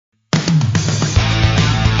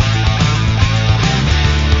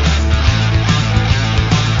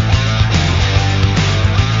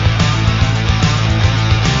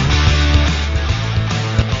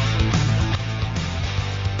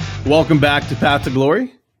Welcome back to Path to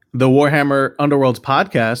Glory, the Warhammer Underworlds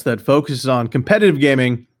podcast that focuses on competitive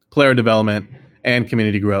gaming, player development, and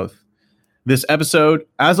community growth. This episode,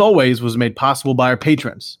 as always, was made possible by our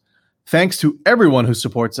patrons. Thanks to everyone who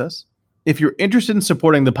supports us. If you're interested in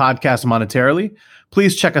supporting the podcast monetarily,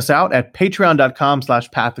 please check us out at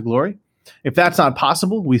patreon.com/pathtoglory. If that's not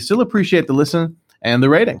possible, we still appreciate the listen and the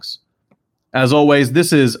ratings. As always,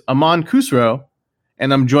 this is Aman Khusro,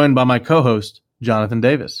 and I'm joined by my co-host, Jonathan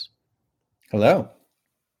Davis. Hello.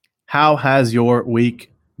 How has your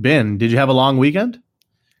week been? Did you have a long weekend?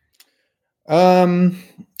 I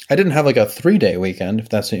didn't have like a 3-day weekend, if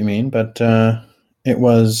that's what you mean, but it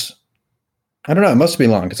was, I don't know, it must be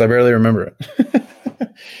long because I barely remember it.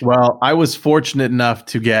 Well, I was fortunate enough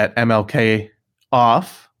to get MLK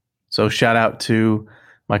off. So shout out to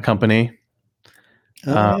my company.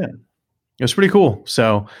 Yeah. It was pretty cool.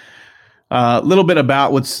 So a little bit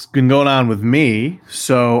about what's been going on with me.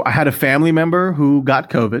 So I had a family member who got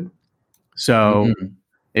COVID. So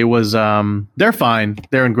it was, they're fine.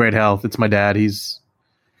 They're in great health. It's my dad. He's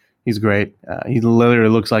great. He literally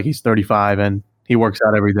looks like he's 35 and he works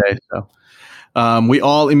out every day. So we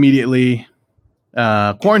all immediately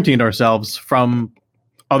quarantined ourselves from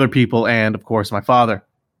other people and, of course, my father.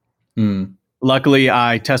 Luckily,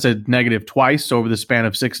 I tested negative twice over the span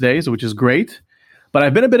of 6 days, which is great. But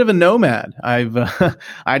I've been a bit of a nomad. I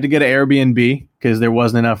had to get an Airbnb because there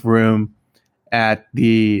wasn't enough room at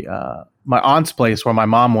the my aunt's place where my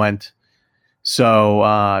mom went.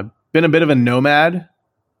 So been a bit of a nomad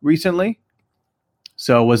recently.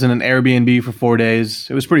 So was in an Airbnb for 4 days.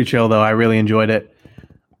 It was pretty chill though. I really enjoyed it.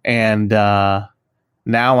 And now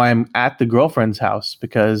I'm at the girlfriend's house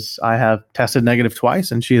because I have tested negative twice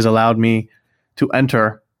and she has allowed me to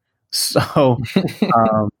enter. So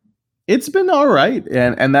it's been all right.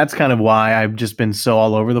 And that's kind of why I've just been so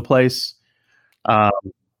all over the place.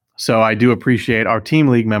 So I do appreciate our team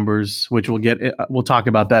league members, which we'll talk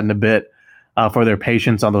about that in a bit, for their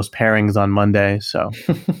patience on those pairings on Monday. So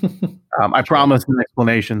I promised an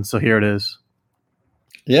explanation. So here it is.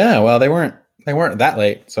 Yeah. Well, they weren't that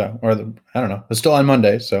late. So, I don't know. It's still on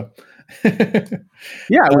Monday. So yeah,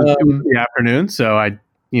 it was the afternoon. So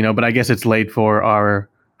but I guess it's late for our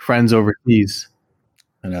friends overseas.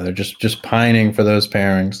 I know they're just pining for those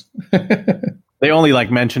pairings. They only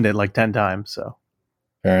mentioned it 10 times. So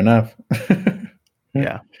fair enough.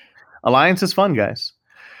 Yeah. Alliance is fun, guys.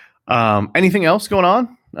 Anything else going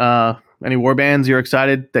on? Any warbands you're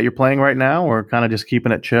excited that you're playing right now or kind of just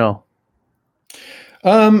keeping it chill?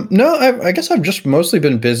 No, I guess I've just mostly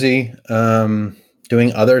been busy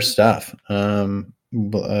doing other stuff. Some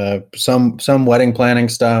wedding planning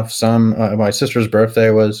stuff. My sister's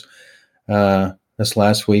birthday was this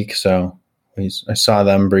last week, so I saw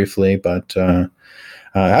them briefly, but I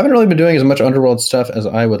haven't really been doing as much Underworld stuff as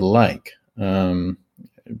I would like.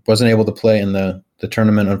 Wasn't able to play in the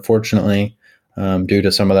tournament, unfortunately, due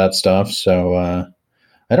to some of that stuff. So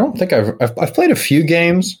I don't think I've played a few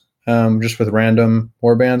games just with random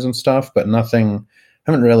warbands and stuff, but nothing.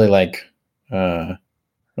 Haven't really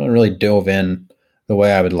really dove in the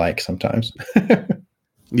way I would like sometimes.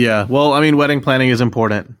 Yeah, well, I mean, wedding planning is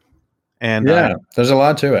important. And yeah, there's a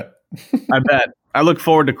lot to it. I bet. I look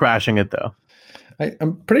forward to crashing it, though.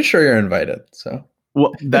 I'm pretty sure you're invited. So,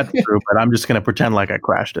 well, that's true, but I'm just going to pretend like I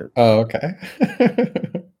crashed it. Oh, okay.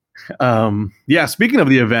 Yeah, speaking of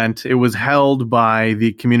the event, it was held by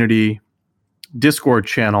the community Discord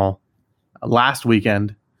channel last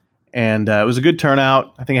weekend, and it was a good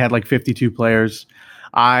turnout. I think it had 52 players.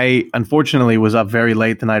 I, unfortunately, was up very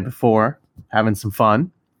late the night before, having some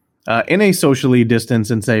fun. In a socially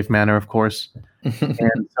distanced and safe manner, of course.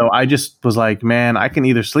 And so I just was like, man, I can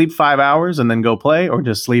either sleep 5 hours and then go play or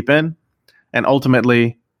just sleep in. And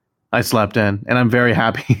ultimately, I slept in. And I'm very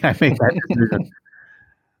happy I made that decision.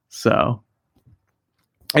 So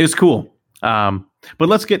it was cool. But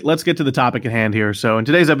let's get to the topic at hand here. So in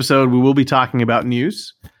today's episode, we will be talking about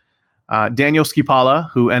news. Daniel Skýpala,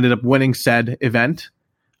 who ended up winning said event,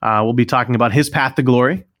 we'll be talking about his path to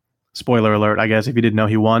glory. Spoiler alert, I guess, if you didn't know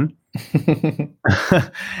he won.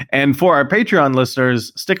 And for our Patreon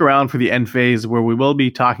listeners, stick around for the end phase where we will be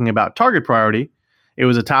talking about target priority. It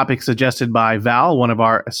was a topic suggested by Val, one of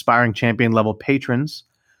our aspiring champion level patrons.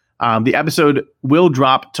 The episode will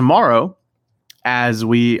drop tomorrow as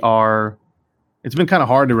it's been kind of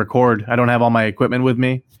hard to record. I don't have all my equipment with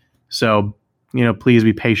me. So, please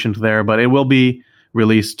be patient there, but it will be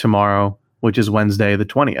released tomorrow, which is Wednesday, the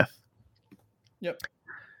 20th. Yep.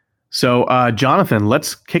 So, Jonathan,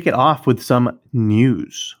 let's kick it off with some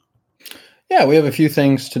news. Yeah, we have a few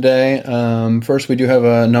things today. First, we do have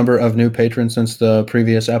a number of new patrons since the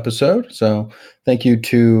previous episode. So thank you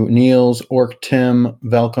to Niels, Orc, Tim,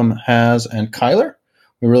 Velcom, Haz, and Kyler.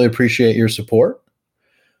 We really appreciate your support.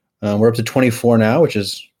 We're up to 24 now, which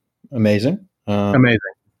is amazing. Amazing.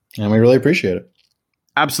 And we really appreciate it.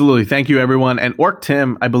 Absolutely. Thank you, everyone. And Orc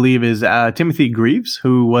Tim, I believe, is Timothy Greaves,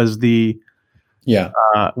 who was we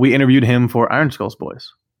interviewed him for Iron Skulls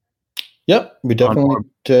Boys. Yep, we definitely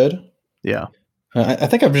did. Yeah. I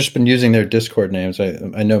think I've just been using their Discord names.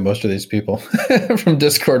 I know most of these people from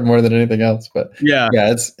Discord more than anything else, but yeah,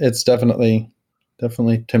 it's definitely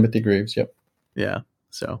Timothy Greaves. Yep. Yeah.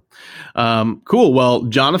 So, cool. Well,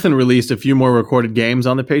 Jonathan released a few more recorded games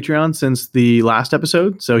on the Patreon since the last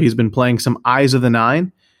episode. So he's been playing some Eyes of the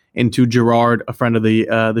Nine into Gerard, a friend of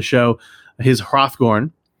the show, his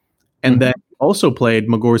Hrothgorn, and then also played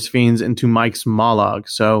Magor's Fiends into Mike's Mollog.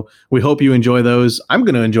 So we hope you enjoy those. I'm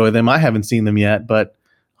going to enjoy them. I haven't seen them yet, but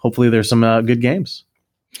hopefully there's some good games.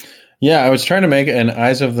 Yeah, I was trying to make an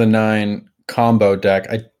Eyes of the Nine combo deck.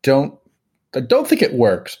 I don't think it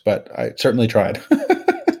works, but I certainly tried.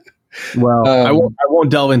 Well, I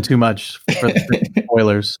won't delve in too much for the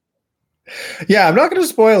spoilers. Yeah, I'm not going to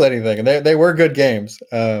spoil anything. They were good games,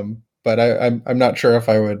 but I'm not sure if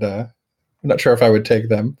I would. I'm not sure if I would take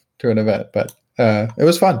them to an event, but it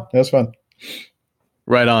was fun. It was fun.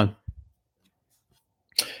 Right on.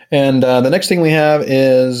 And the next thing we have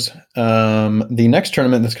is the next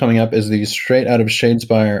tournament that's coming up is the Straight Out of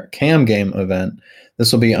Shadespire Cam Game event.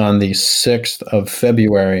 This will be on the 6th of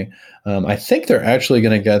February. I think they're actually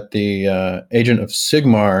going to get the Agent of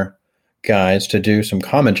Sigmar guys to do some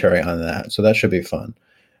commentary on that. So that should be fun.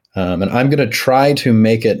 And I'm going to try to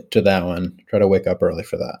make it to that one, try to wake up early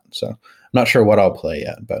for that. So I'm not sure what I'll play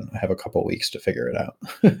yet, but I have a couple weeks to figure it out.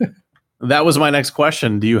 That was my next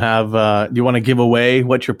question. Do you want to give away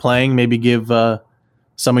what you're playing? Maybe give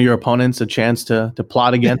some of your opponents a chance to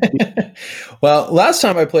plot against you? Well, last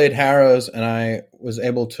time I played Harrows and I was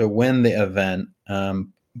able to win the event,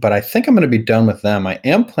 but I think I'm going to be done with them. I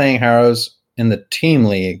am playing Harrows in the team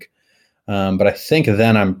league, but I think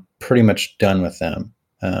then I'm pretty much done with them,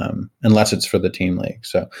 unless it's for the team league.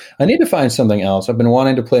 So I need to find something else. I've been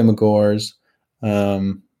wanting to play Magor's.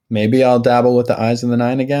 Maybe I'll dabble with the Eyes of the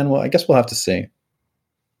Nine again. Well, I guess we'll have to see.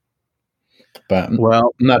 But I'm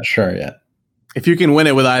not sure yet. If you can win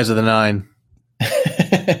it with Eyes of the Nine,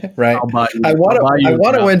 right? I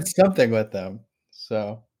want to win something with them.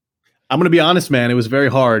 So I'm going to be honest, man. It was very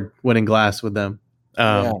hard winning Glass with them.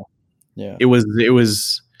 Yeah. It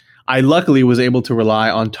was. I luckily was able to rely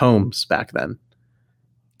on tomes back then,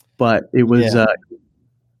 but it was.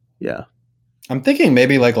 Yeah. I'm thinking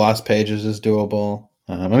maybe like Lost Pages is doable.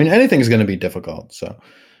 I mean, anything's going to be difficult. So.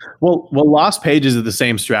 Well, Lost Pages is the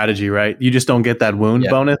same strategy, right? You just don't get that wound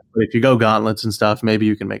bonus. But if you go gauntlets and stuff, maybe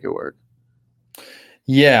you can make it work.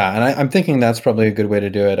 Yeah, and I'm thinking that's probably a good way to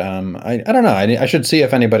do it. I don't know. I should see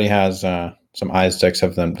if anybody has some eyes decks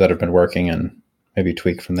of them that have been working and maybe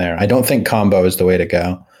tweak from there. I don't think combo is the way to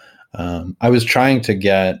go. I was trying to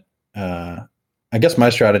get. I guess my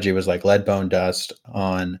strategy was like lead bone dust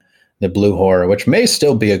on the blue horror, which may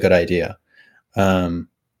still be a good idea.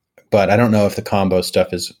 But I don't know if the combo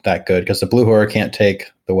stuff is that good because the blue horror can't take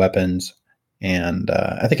the weapons, and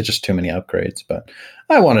I think it's just too many upgrades. But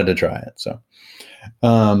I wanted to try it. So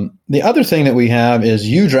the other thing that we have is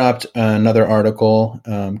you dropped another article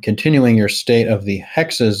continuing your State of the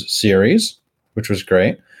Hexes series, which was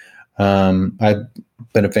great. I've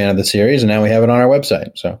been a fan of the series, and now we have it on our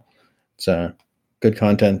website. So it's good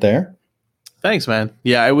content there. Thanks, man.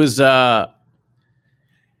 Yeah, it was like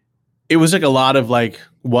a lot of like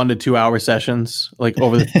 1 to 2 hour sessions, like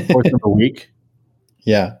over the course of a week.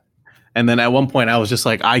 Yeah. And then at one point I was just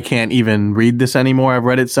like, I can't even read this anymore. I've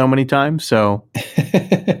read it so many times. So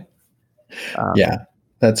yeah,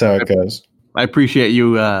 that's how it goes. I appreciate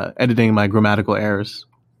you editing my grammatical errors.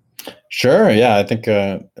 Sure. Yeah. I think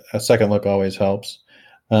a second look always helps.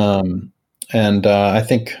 And I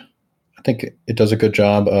think it does a good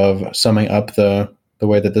job of summing up the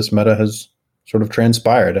way that this meta has sort of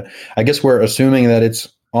transpired. I guess we're assuming that it's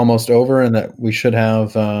almost over and that we should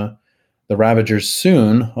have the Ravagers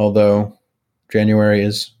soon, although January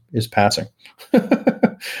is passing.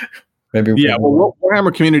 Maybe. Yeah, well,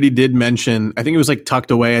 Warhammer Community did mention, I think it was like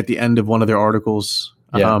tucked away at the end of one of their articles,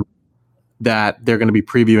 that they're going to be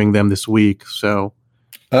previewing them this week. So,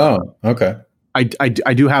 oh, okay. I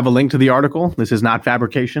do have a link to the article. This is not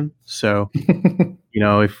fabrication. So,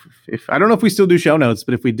 if I don't know if we still do show notes,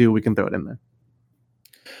 but if we do, we can throw it in there.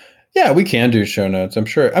 Yeah, we can do show notes. I'm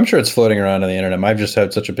sure it's floating around on the internet. I've just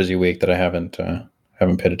had such a busy week that I haven't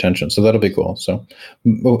haven't paid attention. So that'll be cool. So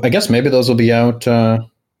I guess maybe those will be out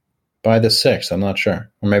by the 6th. I'm not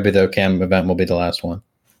sure. Or maybe the CAM event will be the last one.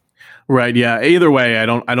 Right. Yeah. Either way, I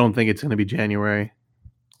don't think it's going to be January.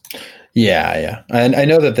 Yeah. And I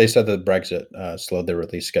know that they said that Brexit slowed their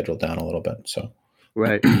release schedule down a little bit. So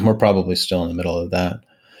right, we're probably still in the middle of that.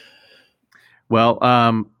 Well,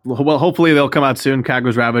 hopefully they'll come out soon.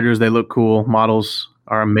 Kagra's Ravagers, they look cool. Models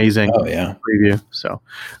are amazing. Oh yeah. Preview. So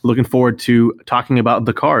looking forward to talking about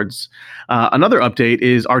the cards. Another update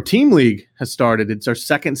is our team league has started. It's our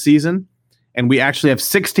second season, and we actually have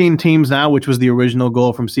 16 teams now, which was the original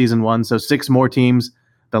goal from season 1. So 6 more teams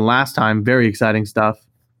than last time. Very exciting stuff.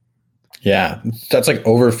 Yeah, that's like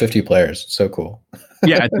over 50 players. It's so cool.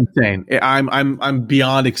 Yeah, it's insane. I'm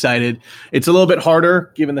beyond excited. It's a little bit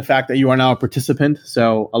harder given the fact that you are now a participant.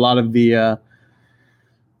 So a lot of the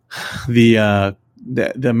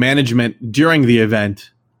management during the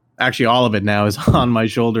event, actually all of it now is on my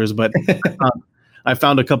shoulders. But I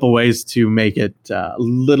found a couple ways to make it a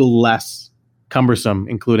little less cumbersome,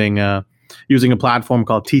 including using a platform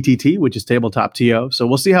called TTT, which is Tabletop TO. So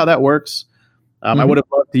we'll see how that works. I would have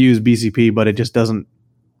loved to use BCP, but it just doesn't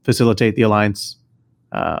facilitate the alliance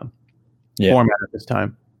format at this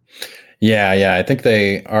time. Yeah. I think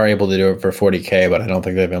they are able to do it for 40K, but I don't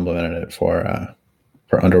think they've implemented it for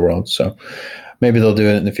Underworlds. So maybe they'll do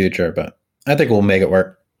it in the future, but I think we'll make it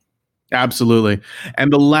work. Absolutely.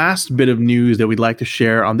 And the last bit of news that we'd like to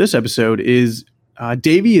share on this episode is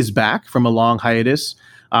Davey is back from a long hiatus.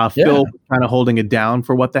 Phil kind of holding it down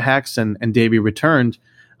for What the Hex, and Davey returned.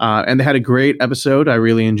 And they had a great episode. I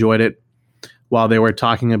really enjoyed it while they were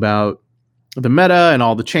talking about the meta and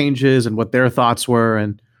all the changes and what their thoughts were,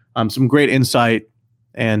 and some great insight.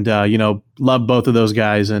 And, love both of those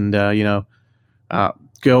guys. And, go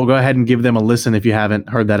ahead and give them a listen if you haven't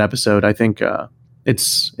heard that episode. I think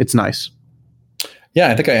it's nice. Yeah,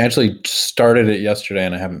 I think I actually started it yesterday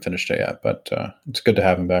and I haven't finished it yet, but it's good to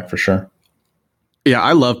have him back for sure. Yeah,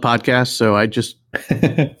 I love podcasts. So I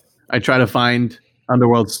try to find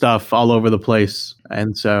Underworld stuff all over the place.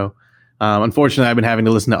 And so, unfortunately, I've been having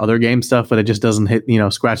to listen to other game stuff, but it just doesn't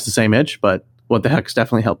scratch the same itch. But What the Heck's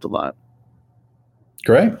definitely helped a lot.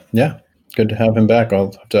 Great. Yeah. Good to have him back.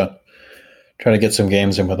 I'll have to try to get some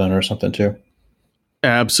games in with him or something too.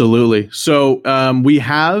 Absolutely. So we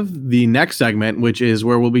have the next segment, which is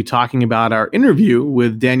where we'll be talking about our interview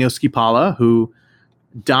with Daniel Skýpala, who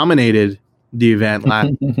dominated the event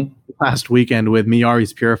last weekend with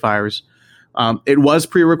Myari's Purifiers. It was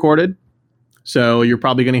pre-recorded, so you're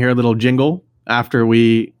probably going to hear a little jingle after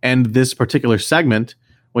we end this particular segment,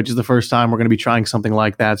 which is the first time we're going to be trying something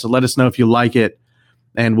like that. So let us know if you like it,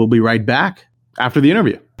 and we'll be right back after the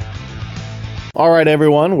interview. All right,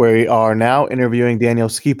 everyone. We are now interviewing Daniel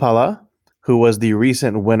Skýpala, who was the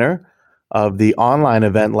recent winner of the online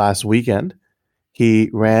event last weekend. He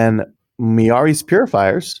ran Myari's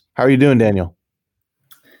Purifiers. How are you doing, Daniel?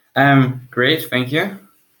 Great, thank you.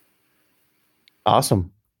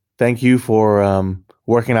 Awesome. Thank you for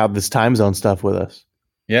working out this time zone stuff with us.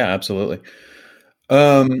 Yeah, absolutely.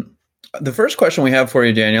 The first question we have for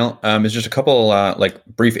you, Daniel, is just a couple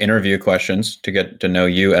brief interview questions to get to know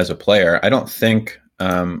you as a player. I don't think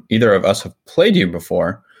either of us have played you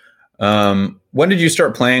before. When did you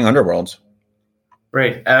start playing Underworlds?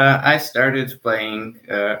 Right. I started playing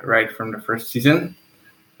right from the first season.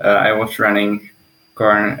 I was running the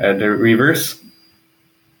Reavers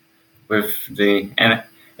with the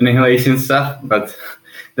annihilation stuff, but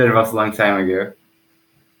that was a long time ago.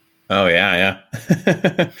 Oh, yeah.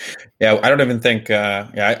 Yeah, I don't even think...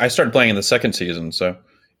 I started playing in the second season, so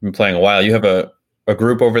you've been playing a while. You have a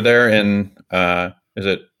group over there in... is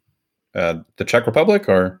it the Czech Republic,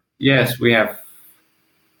 or...? Yes, we have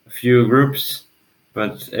a few groups,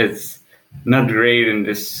 but it's not great in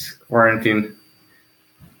this quarantine.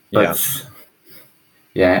 But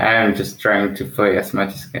yeah, I am just trying to play as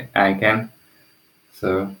much as I can.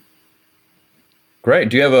 So great.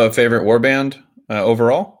 Do you have a favorite warband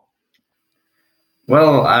overall?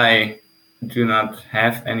 Well, I do not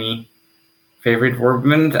have any favorite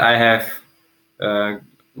warband. I have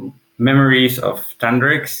memories of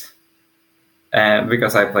Tundrix,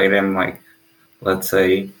 because I played them let's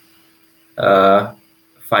say 5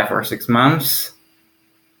 or 6 months.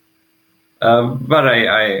 But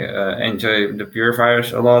I enjoy the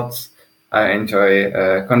Purifiers a lot. I enjoy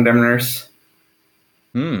Condemners.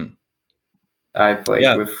 I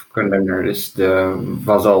played with Condemners, the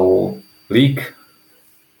Vassal League.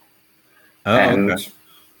 Oh, and okay.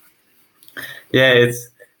 Yeah,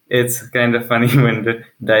 it's kind of funny when the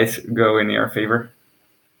dice go in your favor.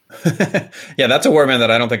 Yeah, that's a warband that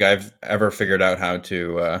I don't think I've ever figured out how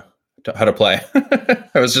to how to play.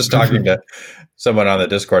 I was just talking to someone on the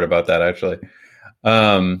Discord about that, actually.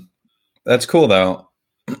 That's cool, though.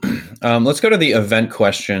 Let's go to the event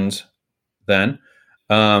questions then.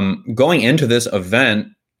 Going into this event,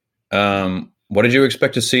 what did you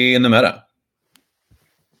expect to see in the meta?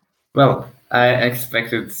 Well, I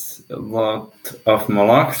expected a lot of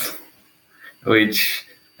Molochs, which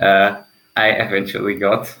I eventually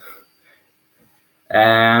got.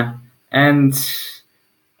 And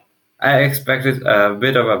I expected a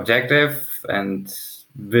bit of objective and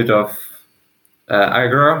a bit of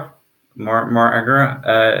aggro, more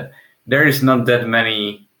aggro. There is not that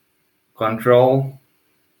many control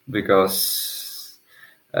because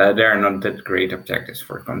there are not that great objectives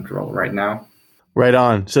for control right now. Right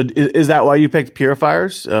on. So is that why you picked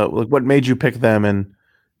Purifiers? What made you pick them,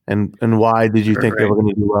 and why did you think they were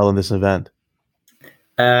going to do well in this event?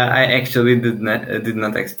 I actually did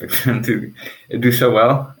not expect them to do so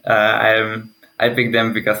well. I picked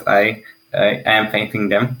them because I am painting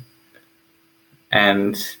them,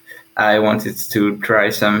 and I wanted to try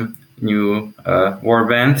some new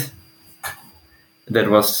warband that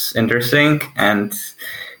was interesting, and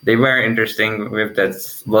they were interesting with that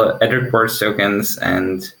other port tokens,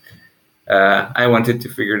 and I wanted to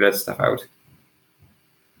figure that stuff out.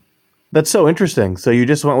 That's so interesting. So you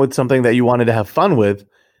just went with something that you wanted to have fun with,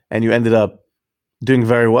 and you ended up doing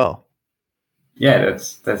very well. Yeah,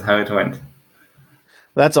 that's how it went.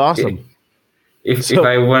 That's awesome. If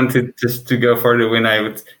I wanted just to go for the win, I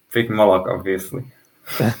would pick Moloch, obviously.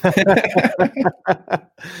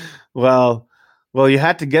 Well, you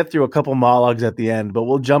had to get through a couple monologues at the end, but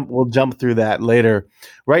we'll jump through that later.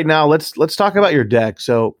 Right now, let's talk about your deck.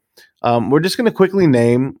 So we're just going to quickly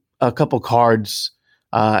name a couple cards,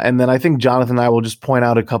 and then I think Jonathan and I will just point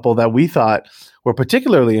out a couple that we thought were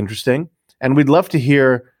particularly interesting, and we'd love to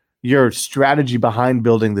hear your strategy behind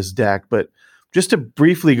building this deck. But just to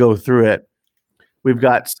briefly go through it, we've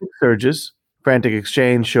got 6 Surges: Frantic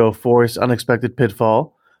Exchange, Show of Force, Unexpected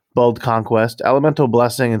Pitfall, Bold Conquest, Elemental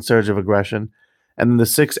Blessing, and Surge of Aggression. And then the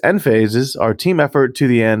 6 end phases are Team Effort, To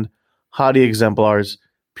the End, Haughty Exemplars,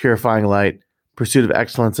 Purifying Light, Pursuit of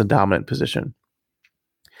Excellence, and Dominant Position.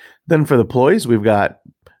 Then for the ploys, we've got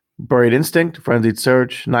Buried Instinct, Frenzied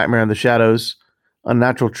Search, Nightmare in the Shadows,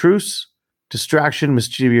 Unnatural Truce, Distraction,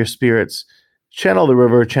 Mischievous Spirits, Channel the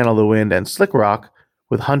River, Channel the Wind, and Slick Rock,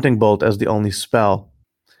 with Hunting Bolt as the only spell.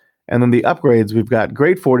 And then the upgrades, we've got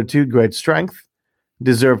Great Fortitude, Great Strength,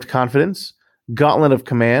 Deserved Confidence, Gauntlet of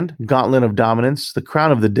Command, Gauntlet of Dominance, The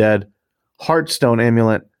Crown of the Dead, Heartstone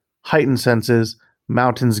Amulet, Heightened Senses,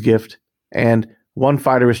 Mountain's Gift, and 1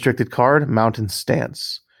 fighter restricted card, Mountain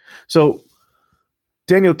Stance. So,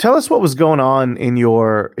 Daniel, tell us what was going on in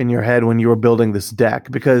your head when you were building this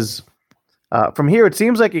deck, because from here it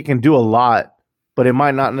seems like it can do a lot, but it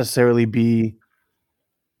might not necessarily be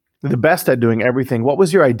the best at doing everything. What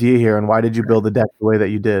was your idea here, and why did you build the deck the way that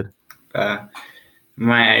you did?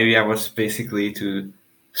 My idea was basically to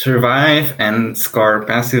survive and score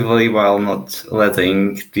passively while not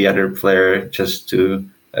letting the other player just to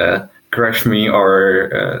crush me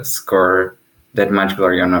or score that much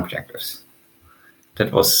glory on objectives.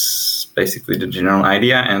 That was basically the general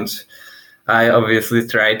idea, and I obviously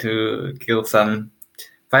try to kill some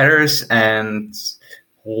fighters and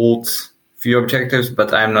hold few objectives,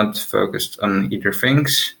 but I'm not focused on either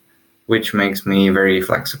things, which makes me very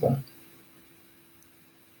flexible.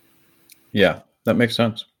 Yeah, that makes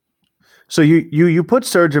sense. So you put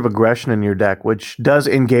Surge of Aggression in your deck, which does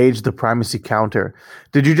engage the primacy counter.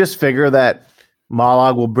 Did you just figure that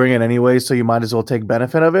Molag will bring it anyway, so you might as well take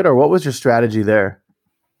benefit of it, or what was your strategy there?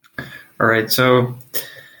 All right, so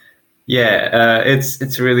yeah,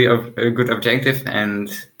 it's really a good objective, and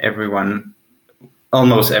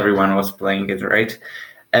almost everyone was playing it, right?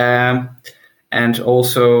 And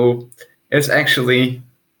also, it's actually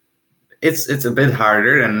it's a bit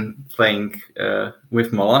harder than playing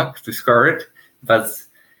with Moloch to score it, but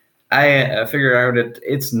I figured out that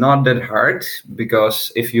it's not that hard,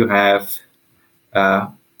 because if you have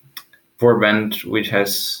warband which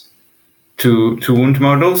has two wound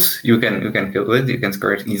models, you can kill it, you can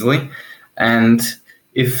score it easily. And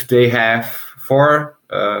if they have 4,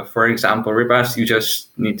 for example, ripas, you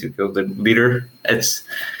just need to kill the leader. It's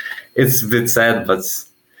a bit sad, but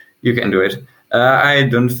you can do it. I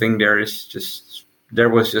don't think there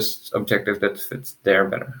was just objective that fits there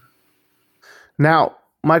better. Now,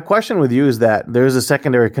 my question with you is that there's a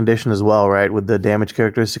secondary condition as well, right? With the damage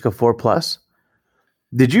characteristic of 4+.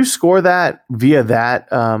 Did you score that via that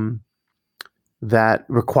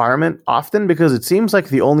requirement often? Because it seems like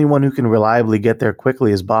the only one who can reliably get there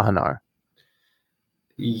quickly is Bahanar.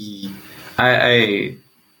 I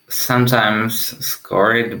sometimes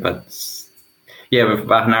score it, but with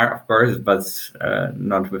Wagner, of course, but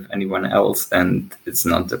not with anyone else, and it's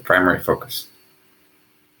not the primary focus.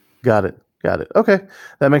 Got it. Okay,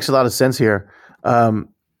 that makes a lot of sense here. One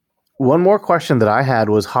more question that I had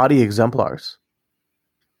was haughty exemplars.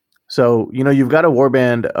 So, you've got a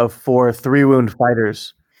warband of 4 3-wound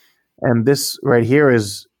fighters, and this right here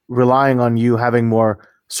is relying on you having more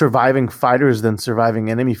surviving fighters than surviving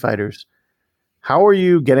enemy fighters. How are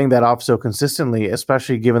you getting that off so consistently,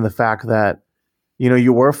 especially given the fact that,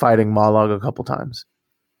 you were fighting Mollog a couple times?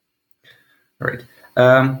 Right.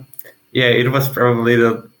 It was probably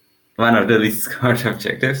one of the least scored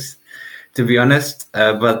objectives, to be honest.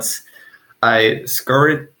 But I did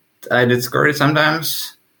score it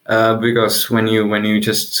sometimes, because when you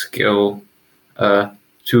just kill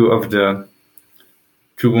 2 of the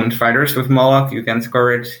 2-wound fighters with Moloch, you can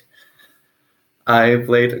score it. I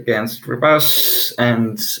played against Ripas,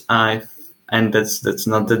 and that's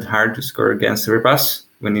not that hard to score against Ripas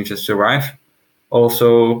when you just survive.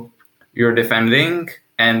 Also, you're defending,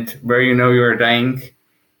 and where you're dying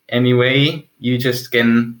anyway, you just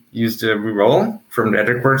can use the reroll from the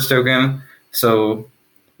other quartz token, so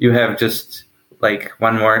you have just like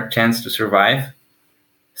one more chance to survive.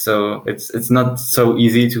 So it's not so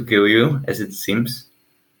easy to kill you as it seems.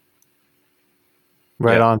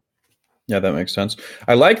 Right on. Yeah, that makes sense.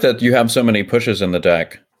 I like that you have so many pushes in the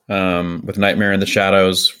deck, with Nightmare in the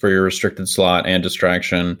Shadows for your restricted slot and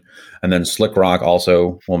distraction, and then Slick Rock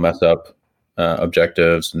also will mess up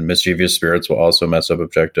objectives, and Mischievous Spirits will also mess up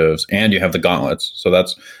objectives, and you have the gauntlets. So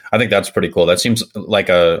I think that's pretty cool. That seems like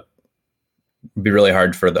be really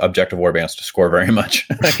hard for the objective warbands to score very much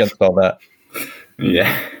against all that.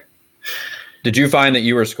 Yeah. Did you find that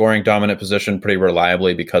you were scoring dominant position pretty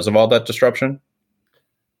reliably because of all that disruption?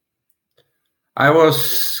 I was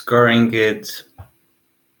scoring it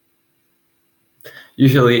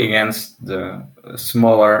usually against the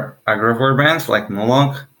smaller aggro warbands like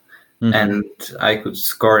Moloch, and I could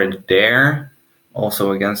score it there,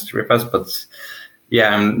 also against Ripas, but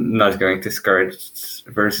I'm not going to score it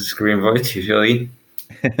versus Green Void usually.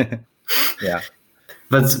 Yeah.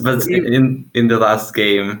 But in the last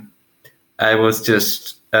game, I was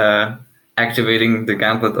just activating the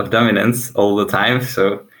Gauntlet of Dominance all the time,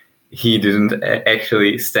 so he didn't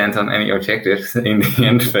actually stand on any objectives in the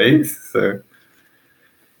end phase. So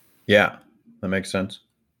yeah, that makes sense.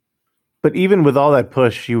 But even with all that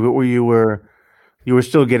push, you were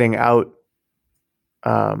still getting out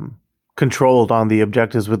controlled on the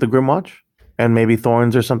objectives with the Grimwatch and maybe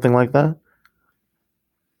Thorns or something like that.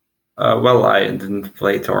 Well, I didn't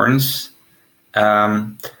play Thorns.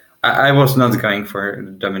 I was not going for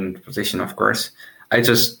the dominant position, of course. I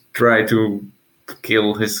just tried to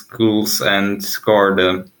kill his ghouls and score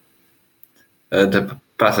the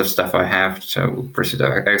passive stuff I have. So Pursuit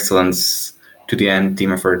of Excellence, to the end,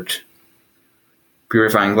 Team Effort,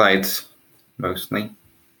 Purifying Light, mostly.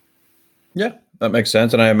 Yeah, that makes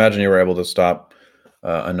sense. And I imagine you were able to stop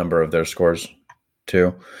a number of their scores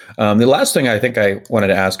too. The last thing I think I wanted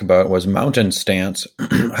to ask about was Mountain Stance.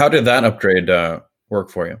 How did that upgrade work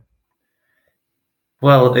for you?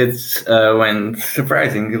 Well, it's went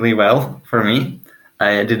surprisingly well for me.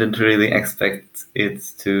 I didn't really expect it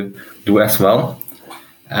to do as well,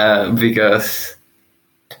 because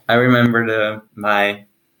I remember my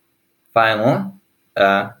final,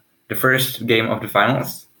 the first game of the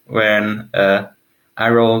finals, when I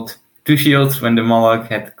rolled 2 shields when the Moloch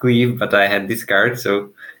had cleave, but I had discard, so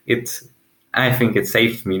I think it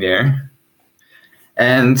saved me there.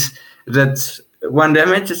 And that 1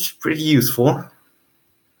 damage is pretty useful.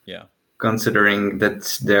 Yeah. Considering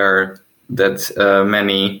that there are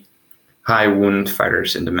many high wound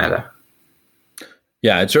fighters in the meta.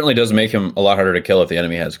 Yeah, it certainly does make him a lot harder to kill if the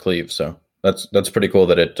enemy has cleave. So that's pretty cool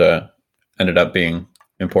that it ended up being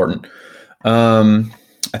important.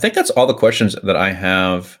 I think that's all the questions that I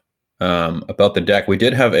have about the deck. We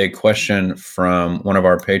did have a question from one of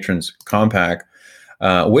our patrons, Compact.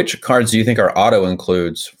 Which cards do you think are auto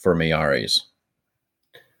includes for Myaris?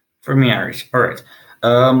 For Myaris, all right.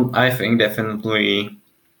 I think definitely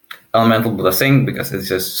Elemental Blessing, because it's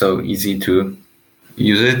just so easy to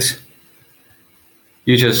use it.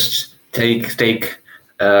 You just take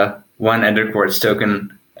 1 Ender Quartz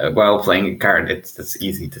token while playing a card. That's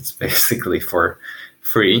easy. That's basically for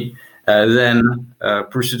free. Then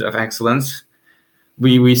Pursuit of Excellence.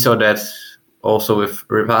 We saw that also with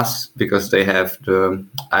Ripas, because they have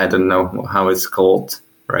I don't know how it's called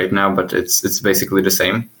right now, but it's basically the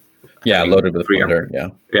same. Yeah, loaded with plunder. Yeah,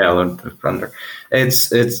 loaded with plunder. It's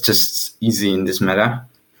just easy in this meta.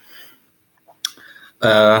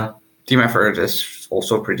 The team effort is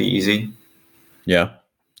also pretty easy. Yeah.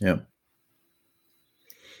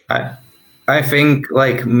 I think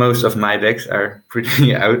like most of my decks are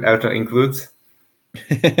pretty auto includes.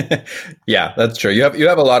 Yeah, that's true. You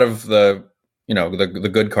have a lot of the the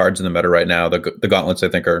good cards in the meta right now. The gauntlets I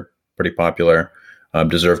think are pretty popular.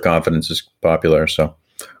 Deserve Confidence is popular. So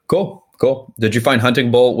cool. Did you find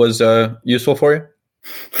Hunting Bolt was useful for you?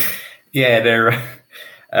 Yeah, they're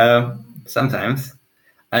sometimes.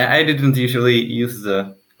 I didn't usually use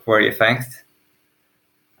the quarry effect.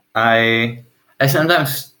 I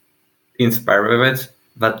sometimes inspire with it,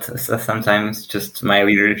 but sometimes just my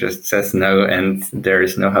leader just says no, and there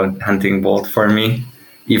is no Hunting Bolt for me,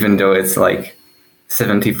 even though it's like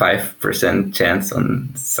 75% chance on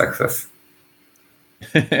success.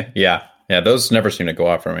 Yeah, those never seem to go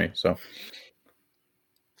off for me. So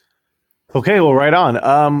okay, well, right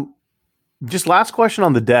on. Just last question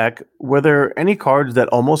on the deck: were there any cards that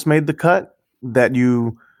almost made the cut that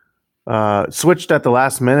you switched at the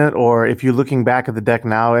last minute, or if you're looking back at the deck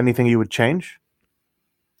now, anything you would change?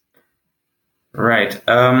 Right.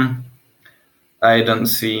 I don't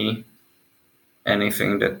see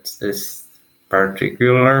anything that is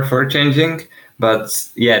particular for changing, but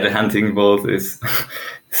yeah, the Hunting Bolt is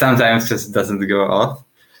sometimes just doesn't go off.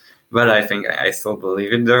 But I think I still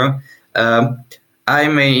believe it though. I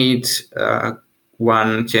made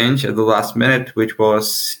one change at the last minute, which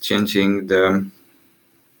was changing the.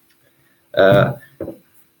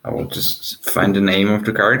 I will just find the name of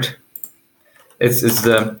the card. It's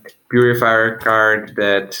the Purifier card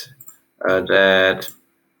that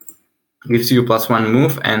gives you +1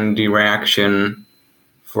 move and the reaction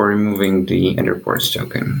for removing the Underworlds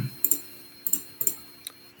token.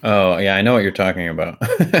 Oh yeah, I know what you're talking about.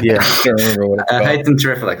 Yeah, I don't remember what it's called. Heightened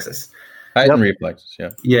reflexes. Heightened reflexes.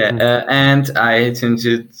 Yeah. Yeah, and I changed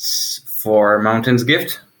it for Mountain's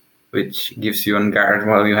Gift, which gives you on guard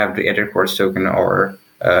while you have the Underworlds token, or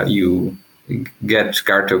you get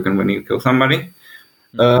guard token when you kill somebody.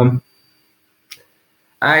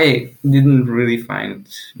 I didn't really find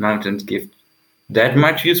Mountain's Gift that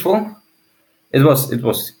much useful. It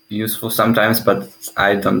was useful sometimes, but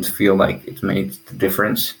I don't feel like it made the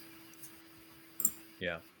difference.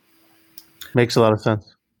 Yeah, makes a lot of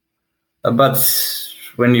sense. But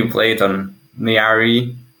when you play it on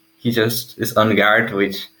Myari, he just is on guard,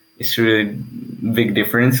 which is really big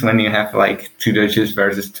difference when you have like 2 dodges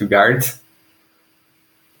versus 2 guards.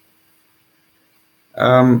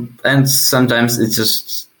 And sometimes it's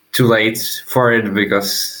just too late for it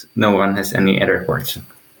because no one has any other quartz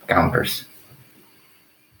counters.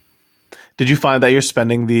 Did you find that you're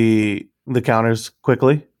spending the counters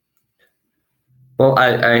quickly? Well,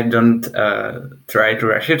 I don't try to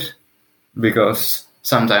rush it because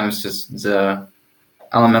sometimes just the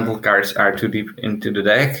elemental cards are too deep into the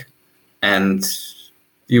deck and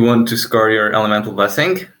you want to score your elemental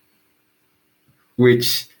blessing,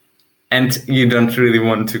 and you don't really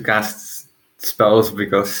want to cast spells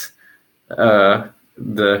because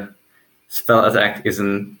the spell attack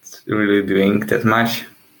isn't really doing that much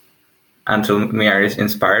until Myari is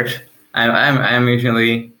inspired. I'm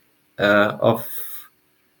usually of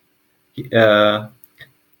the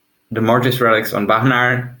Mortis relics on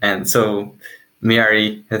Bahnar, and so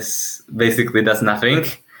Myari basically does nothing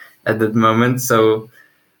at that moment. So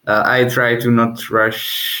I try to not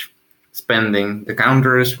rush spending the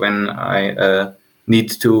counters when I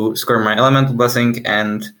need to score my elemental blessing,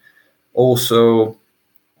 and also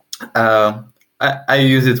I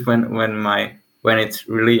use it when it's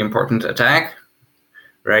really important attack,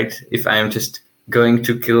 right? If I'm just going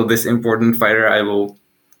to kill this important fighter, I will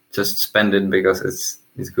just spend it because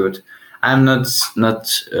it's good. I'm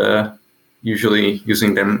not usually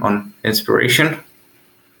using them on inspiration,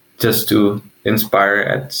 just to inspire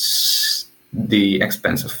at the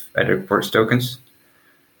expense of other force tokens.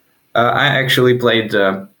 I actually played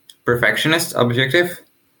the Perfectionist objective,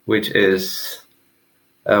 which is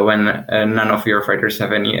when none of your fighters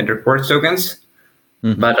have any other force tokens.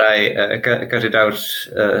 Mm-hmm. But I cut it out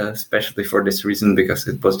especially for this reason, because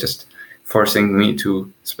it was just forcing me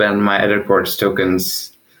to spend my other force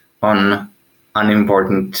tokens on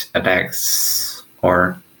unimportant attacks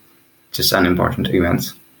or just unimportant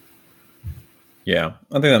events. Yeah,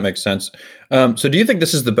 I think that makes sense. So do you think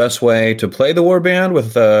this is the best way to play the warband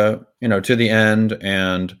with, to the end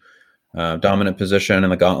and dominant position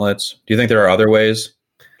and the gauntlets? Do you think there are other ways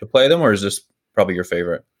to play them, or is this probably your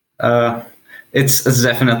favorite? It's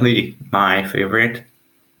definitely my favorite.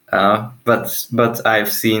 But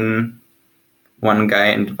I've seen one guy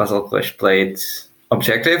in the Puzzle Clash played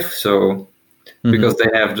objective, so because they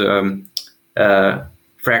have the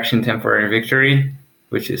fraction temporary victory,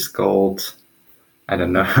 which is called, I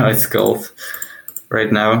don't know how it's called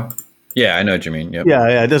right now. Yeah, I know what you mean. Yep.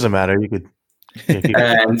 Yeah, it doesn't matter. You could.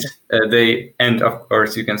 And of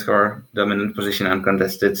course you can score dominant position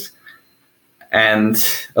uncontested, and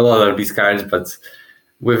a lot of these cards, but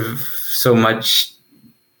with so much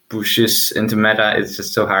pushes into meta, it's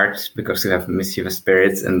just so hard because you have Mischievous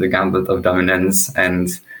Spirits and the Gauntlet of Dominance and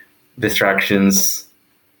Distractions,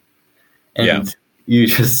 and you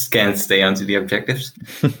just can't stay onto the objectives.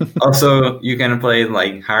 Also, you can play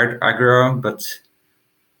like hard aggro, but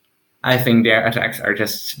I think their attacks are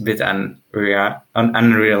just a bit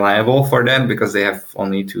unreliable for them because they have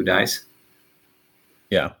only 2 dice.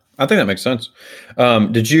 Yeah, I think that makes sense.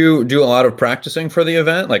 Did you do a lot of practicing for the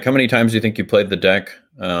event? Like, how many times do you think you played the deck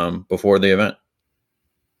before the event?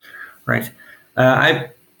 Right. I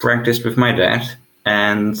practiced with my dad,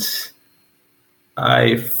 and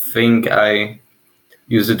I think I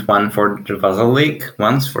used it once for the Vassal League.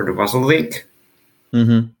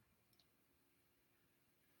 Mm-hmm.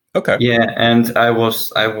 Okay. Yeah, and I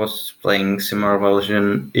was playing similar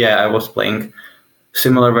version. Yeah, I was playing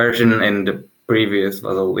similar version in the previous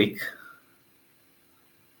Vassal League.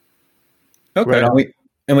 Okay. Right,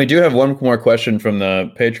 and we do have one more question from the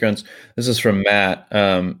patrons. This is from Matt.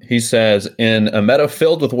 He says, in a meta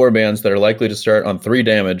filled with warbands that are likely to start on 3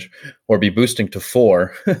 damage or be boosting to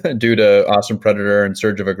 4 due to Awesome Predator and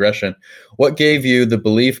Surge of Aggression, what gave you the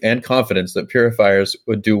belief and confidence that Purifiers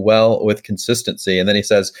would do well with consistency? And then he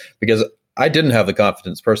says, because I didn't have the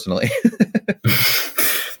confidence personally.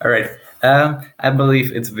 All right. I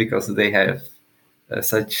believe it's because they have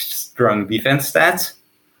such strong defense stats.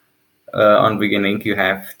 On beginning, you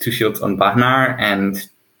have 2 shields on Bahnar and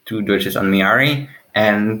 2 dodges on Myari,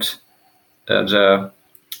 and the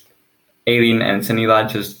Alien and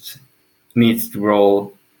Senila just needs to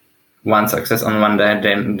roll 1 success on one die,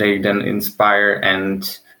 then they inspire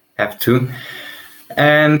and have 2.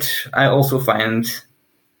 And I also find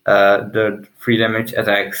the 3 damage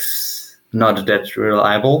attacks not that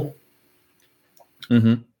reliable.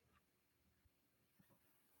 Mm-hmm.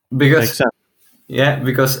 Because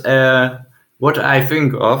what I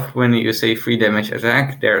think of when you say 3 damage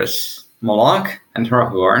attack, there's Moloch and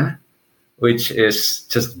Rockgorn, which is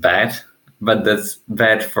just bad, but that's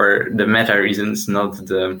bad for the meta reasons, not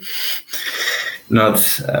the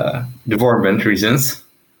warband reasons,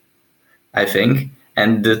 I think.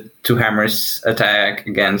 And the 2 hammers attack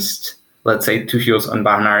against, let's say, 2 shields on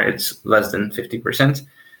Bahnar, it's less than 50%.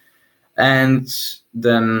 And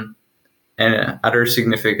then other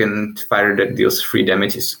significant fighter that deals 3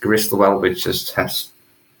 damage is Gristlewell, which just has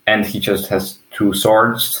 2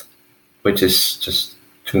 swords, which is just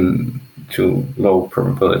too low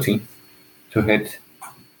probability to hit.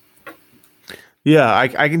 Yeah,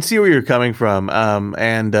 I can see where you're coming from,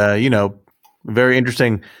 and very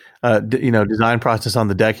interesting, design process on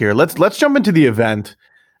the deck here. Let's jump into the event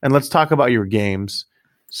and let's talk about your games.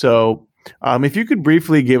 So, if you could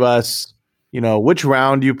briefly give us, which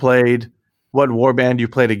round you played, what warband you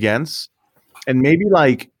played against, and maybe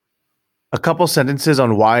like a couple sentences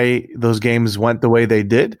on why those games went the way they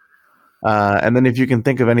did. And then if you can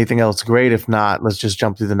think of anything else, great. If not, let's just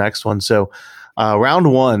jump through the next one. So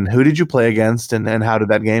round 1, who did you play against and how did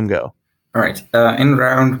that game go? All right. In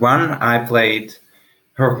round 1, I played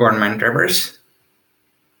Hurgorn Mantrappers.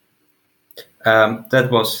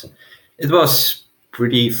 It was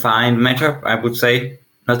pretty fine matchup, I would say.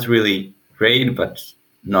 Not really great, but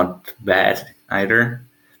not bad either.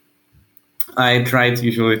 I tried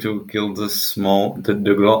usually to kill the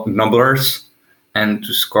Gnoblers and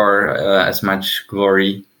to score as much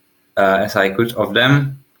glory as I could of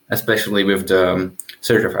them, especially with the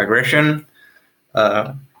Surge of Aggression.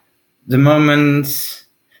 The moment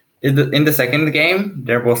in the second game,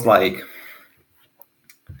 there was like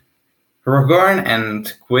Rogorn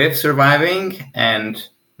and Quiv surviving, and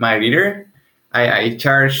my leader. I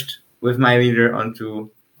charged with my leader onto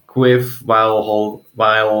Quiv while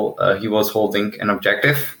he was holding an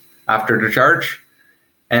objective after the charge,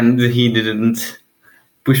 and he didn't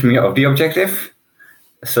push me off the objective.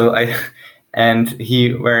 So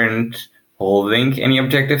he weren't holding any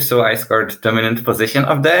objective, so I scored dominant position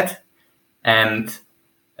of that, and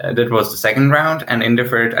that was the second round. And in the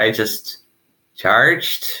third, I just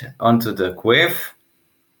charged onto the Quiv.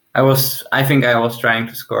 I think I was trying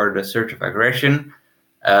to score the Surge of Aggression,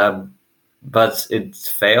 but it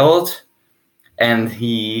failed, and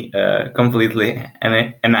he completely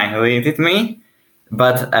annihilated me.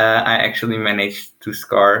 But I actually managed to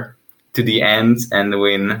score to the end and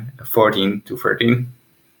win 14-13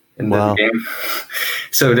 in that game.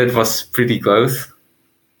 So that was pretty close.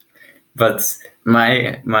 But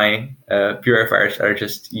my purifiers are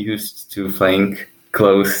just used to playing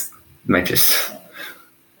close matches.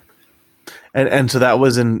 And so that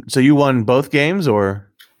was so you won both games, or?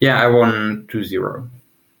 Yeah, I won 2-0.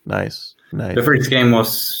 Nice. The first game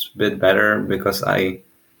was a bit better because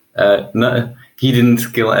he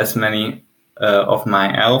didn't kill as many of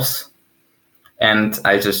my elves, and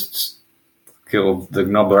I just killed the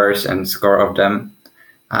gnobblers and score of them.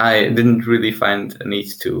 I didn't really find a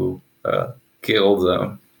need to kill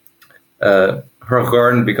the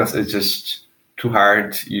Hrogorn because it's just too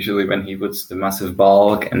hard. Usually when he puts the massive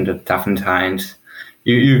bulk and the toughened hind,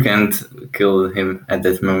 you can't kill him at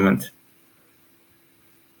that moment.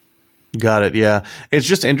 Got it, yeah. It's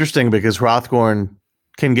just interesting because Hrothgorn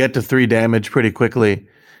can get to 3 damage pretty quickly,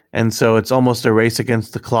 and so it's almost a race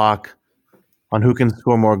against the clock on who can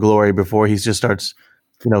score more glory before he just starts,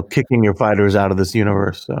 kicking your fighters out of this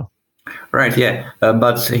universe. So. Right, yeah,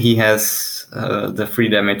 but he has the 3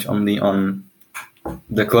 damage only on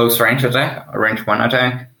the close range attack, range 1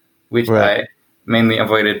 attack, which I mainly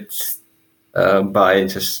avoided by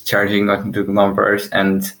just charging into the numbers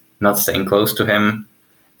and not staying close to him.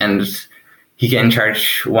 And he can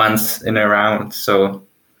charge once in a round, so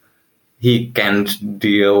he can't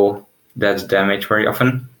deal that damage very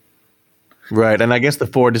often. Right, and I guess the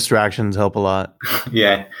 4 distractions help a lot.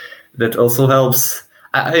 Yeah, that also helps.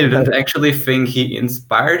 I didn't actually think he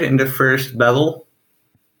inspired in the first battle.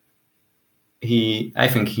 I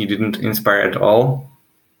think he didn't inspire at all.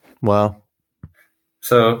 Wow.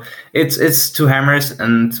 So it's 2 hammers,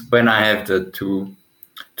 and when I have the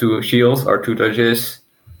two shields or 2 dodges,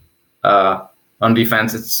 on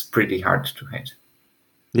defense, it's pretty hard to hit.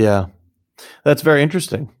 Yeah, that's very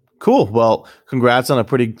interesting. Cool. Well, congrats on a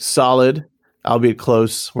pretty solid, albeit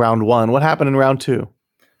close, round 1. What happened in round 2?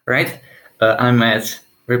 Right. I met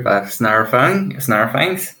Ripa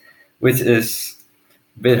Snarfangs, which is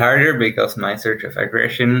a bit harder because my Surge of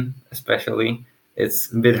Aggression, especially,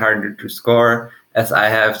 it's a bit harder to score as I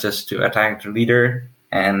have just to attack the leader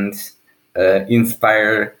and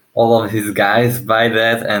inspire all of his guys by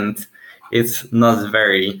that, and it's not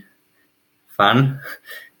very fun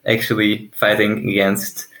actually fighting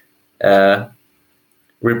against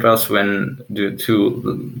Rippers when the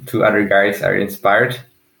two other guys are inspired.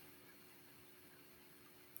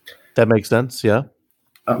 That makes sense, yeah.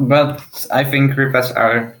 But I think Rippers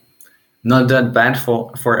are not that bad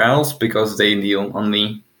for elves because they deal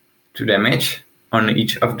only 2 damage on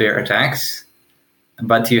each of their attacks.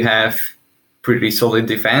 But you have pretty solid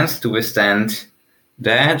defense to withstand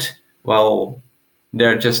that, while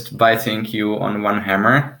they're just biting you on 1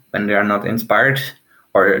 hammer when they are not inspired,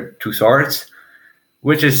 or 2 swords,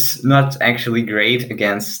 which is not actually great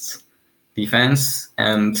against defense.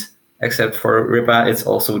 And except for Ripa, it's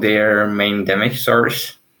also their main damage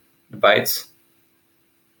source, the bites.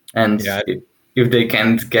 And if they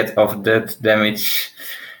can't get off that damage,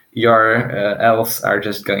 your elves are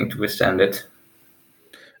just going to withstand it.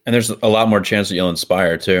 And there's a lot more chance that you'll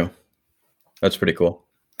inspire too. That's pretty cool.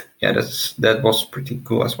 Yeah, that was pretty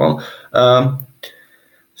cool as well.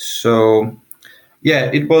 So yeah,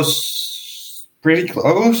 it was pretty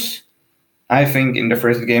close. I think in the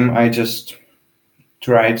first game I just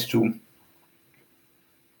tried to.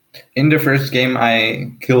 In the first game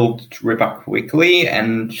I killed Ripa quickly,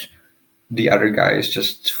 and the other guys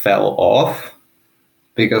just fell off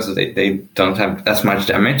because they don't have as much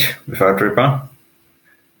damage without Ripa.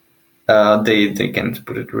 They can't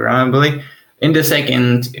put it reliably. In the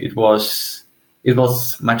second, it was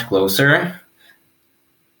much closer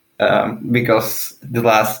because the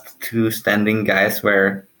last 2 standing guys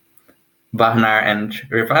were Bahnar and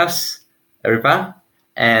Ripa,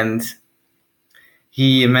 and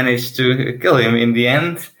he managed to kill him in the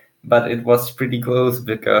end. But it was pretty close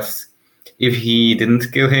because if he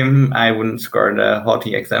didn't kill him, I wouldn't score the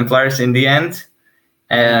haughty exemplars in the end,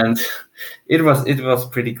 and it was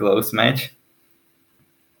pretty close match.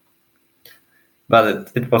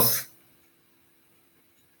 But it was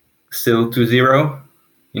still 2-0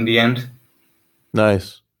 in the end.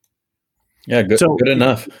 Nice. Yeah, good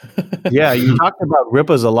enough. Yeah, you talked about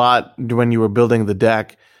Ripas a lot when you were building the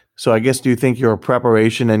deck. So I guess, do you think your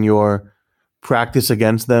preparation and your practice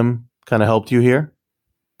against them kind of helped you here?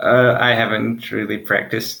 I haven't really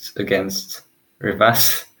practiced against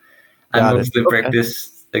Ripas. I mostly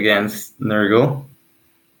practiced against Nurgle.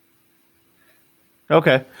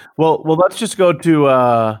 Okay. Well, let's just go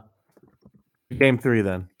to game 3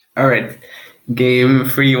 then. All right. Game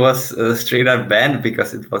 3 was straight up bad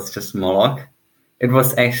because it was just Moloch. It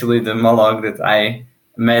was actually the Moloch that I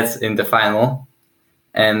met in the final.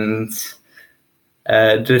 And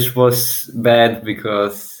this was bad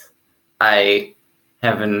because I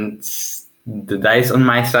haven't the dice on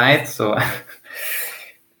my side, so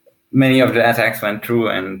many of the attacks went through,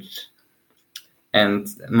 and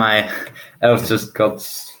my elves just got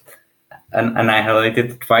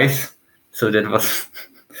annihilated twice. So that was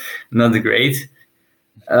not great.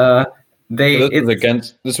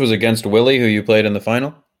 This was against Willie, who you played in the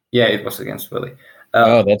final? Yeah, it was against Willie.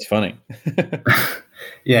 Oh, that's funny.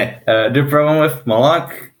 Yeah, the problem with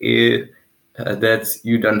Moloch is that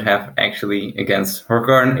you don't have actually against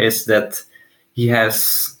Horkorn is that he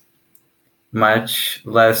has much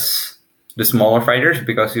less the smaller fighters,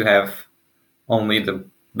 because you have only the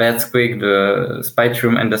Batsquig, the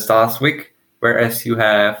Spiteshroom, and the Starswig, whereas you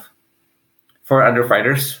have 4 other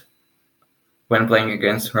fighters when playing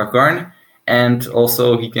against Horkorn, and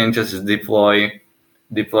also he can just deploy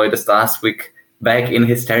the Starswig back in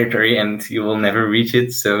his territory and you will never reach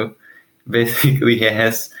it. So basically he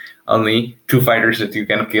has only 2 fighters that you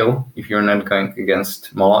can kill if you're not going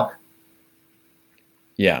against Moloch.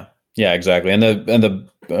 Yeah, exactly. And the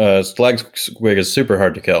Starswig is super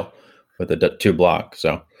hard to kill with the 2 block.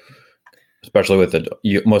 So especially with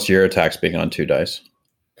most of your attacks being on 2 dice.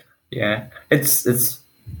 Yeah, it's a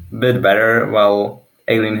bit better while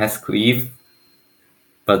Alien has Cleave,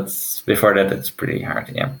 but before that it's pretty hard.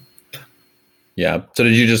 Yeah. So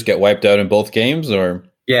did you just get wiped out in both games, or?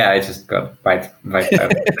 Yeah, I just got wiped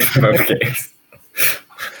out in both games.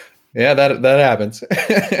 Yeah, that happens.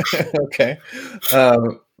 Okay,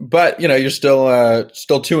 but you're still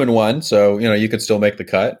 2-1, so you could still make the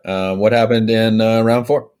cut. What happened in round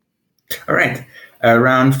 4? All right,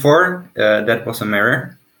 round 4. That was a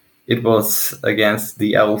mirror. It was against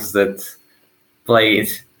the elves that played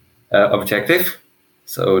objective.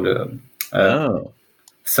 So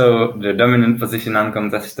the dominant position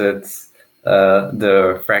uncontested,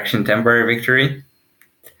 the fraction temporary victory,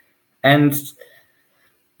 and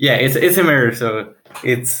yeah, it's a mirror. So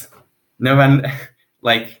it's no one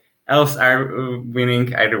like elves are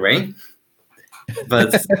winning either way,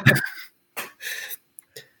 but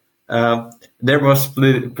there was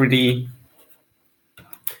pretty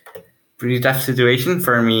tough situation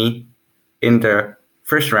for me in the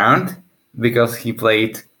first round, because he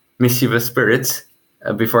played Mischievous Spirits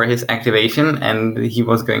before his activation, and he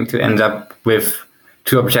was going to end up with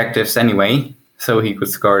 2 objectives anyway, so he could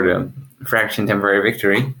score the fraction temporary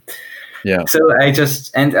victory. Yeah. So I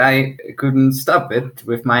couldn't stop it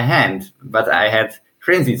with my hand, but I had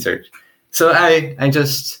Frenzied Surge. So I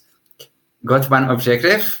just got 1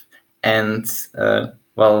 objective, and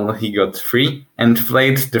he got 3 and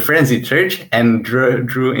played the Frenzied Surge and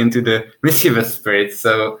drew into the Mischievous Spirit.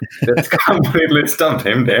 So that completely stopped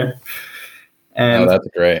him there. And that's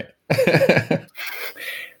great.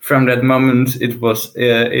 From that moment,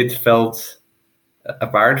 it felt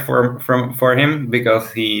apart for him,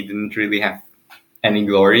 because he didn't really have any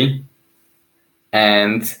glory,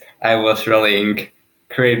 and I was rolling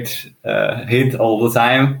crit hit all the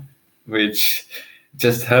time, which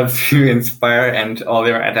just helps you inspire and all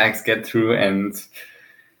your attacks get through, and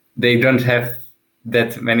they don't have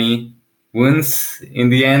that many wounds in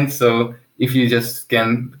the end, so if you just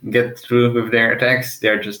can get through with their attacks,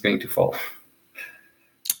 they're just going to fall.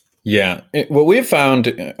 Yeah. What we've found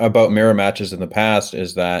about mirror matches in the past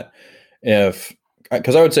is that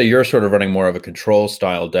because I would say you're sort of running more of a control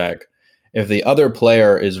style deck, if the other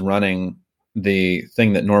player is running the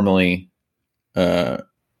thing that normally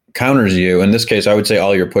counters you, in this case, I would say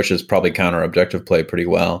all your pushes probably counter objective play pretty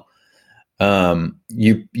well.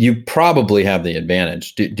 You probably have the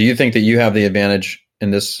advantage. Do you think that you have the advantage in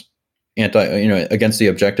this against the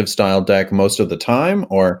objective style deck most of the time,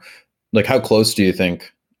 or like how close do you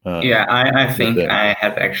think? I think I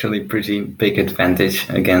had actually pretty big advantage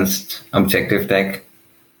against objective deck.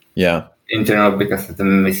 Yeah. In general, because of the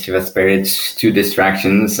Mischievous Spirits, 2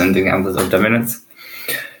 distractions, and the Gauntlets of Dominance.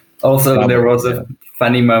 Also, there was a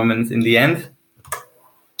funny moment in the end,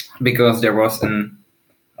 because there was an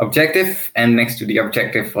objective, and next to the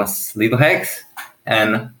objective was Little Hex,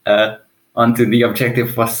 and onto the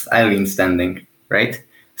objective was Eileen standing, right?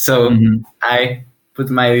 So I put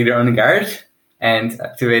my leader on guard and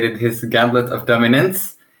activated his Gauntlet of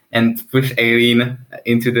Dominance and pushed Eileen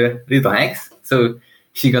into the Little Hex. So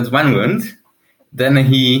she got 1 wound. Then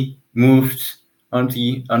he moved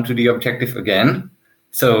onto the objective again.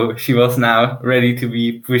 So she was now ready to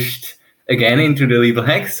be pushed again into the Little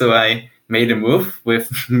Hex. So I made a move with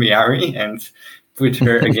Myari and put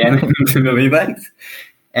her again into the Little Hex.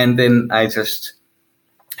 And then I just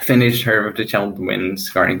finished her with the Channeled Wind,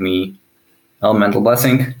 scoring me Elemental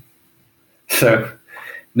Blessing. So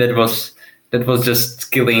that was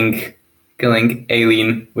just killing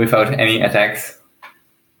Aileen without any attacks.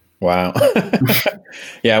 Wow.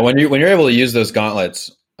 Yeah, when you're able to use those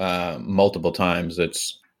gauntlets multiple times, it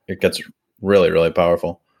gets really, really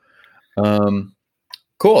powerful.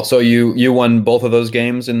 Cool. So you won both of those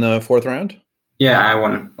games in the fourth round? Yeah, I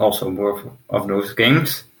won also both of those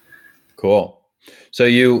games. Cool. So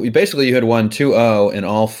you had won 2-0 in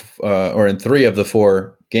all or in 3 of the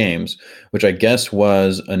 4 games, which I guess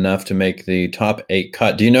was enough to make the top 8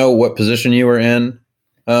 cut. Do you know what position you were in?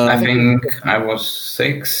 I think I was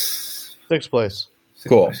 6th. 6th place.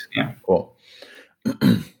 Cool. Place, yeah. Cool.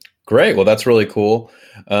 Great. Well, that's really cool.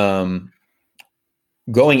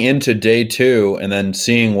 Going into day 2 and then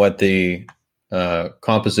seeing what the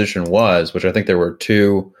composition was, which I think there were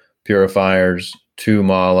 2 Purifiers, 2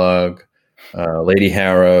 Mollog, Lady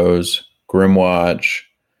Harrows, Grimwatch,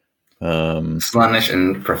 Slaanesh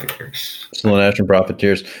and Profiteers. Slaanesh and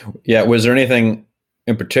Profiteers. Yeah, was there anything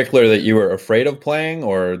in particular that you were afraid of playing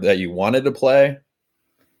or that you wanted to play?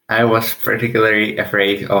 I was particularly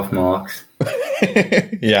afraid of Molochs.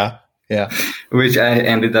 Yeah. Which I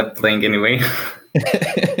ended up playing anyway.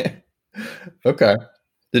 Okay.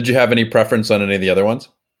 Did you have any preference on any of the other ones?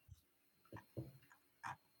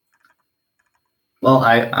 Well,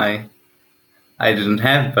 I didn't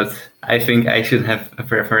have, but I think I should have a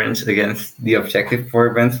preference against the objective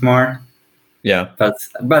warbands more. Yeah.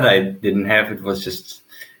 But I didn't have. It was just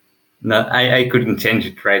not. I couldn't change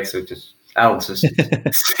it, right? So I'll just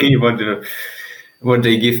see what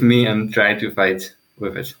they give me and try to fight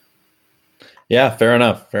with it. Yeah, fair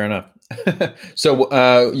enough.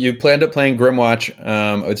 So you planned up playing Grimwatch.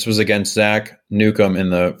 This was against Zach Newcomb in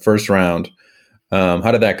the first round.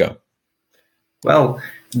 How did that go? Well,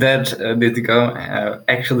 that did go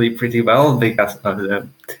actually pretty well because of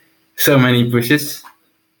so many pushes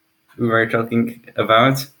we were talking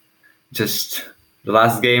about just the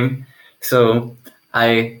last game. So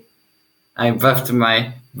I buffed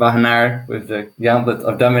my Bahnar with the Gauntlet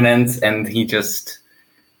of Dominance, and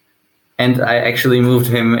I actually moved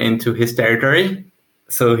him into his territory,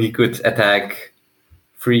 so he could attack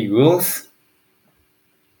 3 ghouls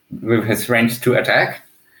with his range 2 attack,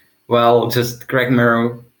 while just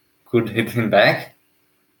Cragmarrow could hit him back.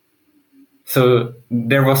 So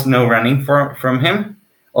there was no running from him.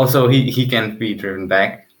 Also, he can't be driven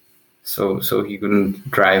back, so he couldn't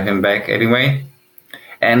drive him back anyway.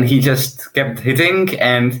 And he just kept hitting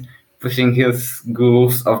and pushing his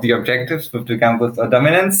ghouls of the objectives with the Gauntlet of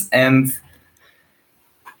Dominance, and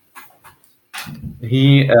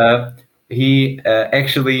he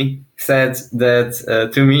actually said that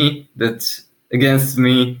to me that against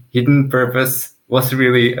me hidden purpose was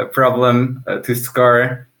really a problem to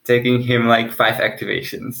score, taking him like 5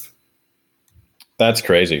 activations. That's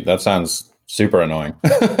crazy. That sounds super annoying.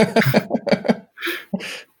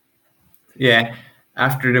 Yeah.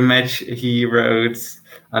 After the match, he wrote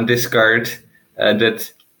on Discord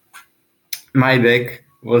that my deck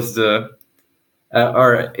was or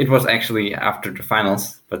it was actually after the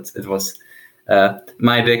finals, but it was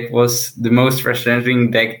my deck was the most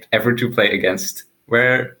frustrating deck ever to play against.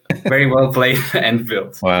 Were very well played and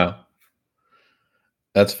built. Wow.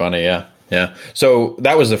 That's funny. Yeah. So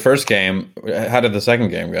that was the first game. How did the second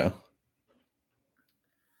game go?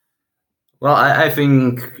 Well, I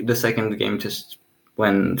think the second game just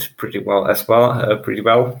went pretty well as well. Pretty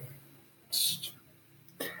well.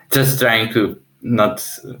 Just trying to not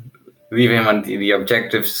leave him on the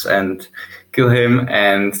objectives and kill him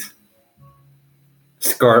and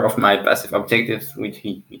score off my passive objectives, which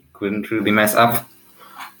he couldn't really mess up.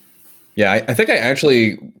 Yeah, I think I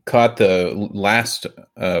actually caught the last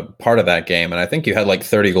part of that game, and I think you had like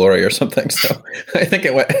 30 glory or something. So I think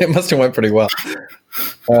it must have went pretty well.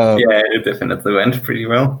 Yeah, it definitely went pretty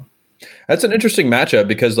well. That's an interesting matchup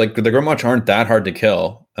because like the Grimwatch aren't that hard to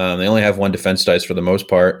kill. They only have 1 defense dice for the most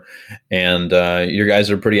part, and your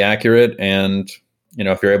guys are pretty accurate. And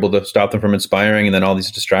if you're able to stop them from inspiring, and then all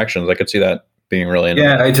these distractions, I could see that being really annoying.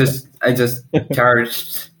 Yeah, I just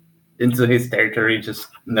charged into his territory. Just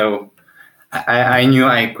no. I knew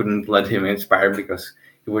I couldn't let him inspire because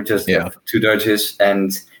he would just have 2 dodges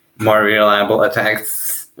and more reliable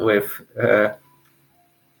attacks with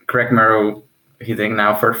Cragmarrow hitting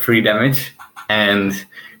now for 3 damage and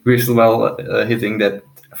Griswell hitting that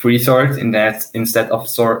 3 swords instead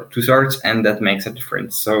of 2 swords, and that makes a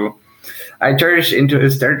difference. So I charged into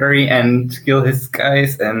his territory and killed his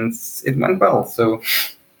guys, and it went well. So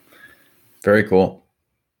very cool.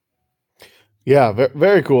 Yeah,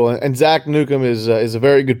 very cool. And Zach Newcomb is a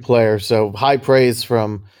very good player. So high praise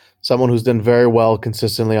from someone who's done very well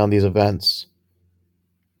consistently on these events.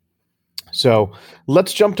 So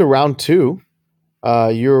let's jump to round 2.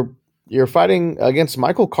 You're fighting against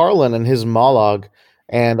Michael Carlin and his Mollog,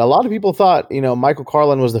 and a lot of people thought, Michael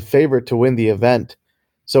Carlin was the favorite to win the event.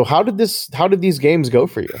 So how did these games go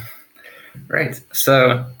for you? Right.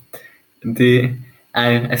 So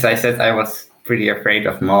as I said, I was pretty afraid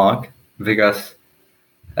of Moloch because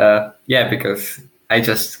I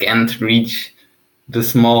just can't reach the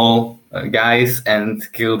small guys and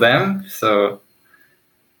kill them. So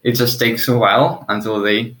it just takes a while until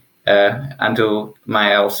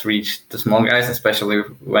my elves reach the small guys, especially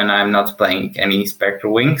when I'm not playing any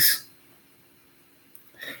Spectral Wings.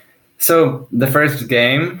 So the first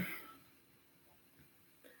game,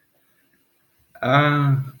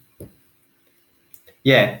 the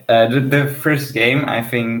first game, I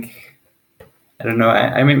think, I don't know,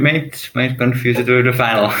 I might confuse it with the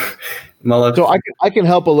final. Moloch. So I can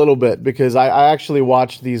help a little bit because I actually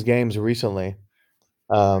watched these games recently.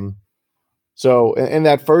 So in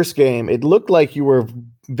that first game, it looked like you were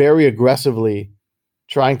very aggressively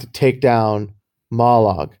trying to take down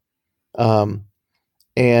Moloch.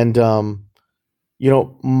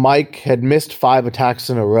 Mike had missed 5 attacks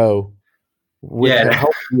in a row, which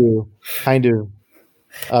helped you kind of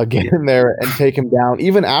get in there and take him down,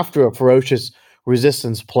 even after a ferocious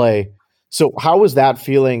resistance play. So how was that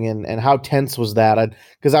feeling, and how tense was that?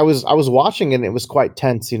 Because I was watching and it was quite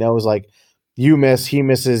tense. It was like you miss, he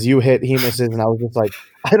misses, you hit, he misses, and I was just like,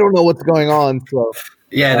 I don't know what's going on. So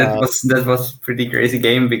that was pretty crazy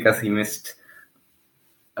game because he missed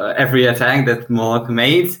every attack that Moloch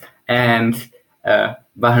made, and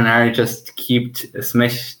Bahanari just kept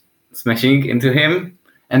smashing into him.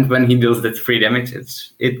 And when he deals that 3 damage,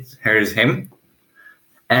 it hurts him.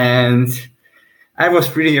 And I was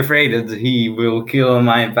pretty afraid that he will kill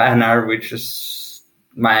my Bahanar, which is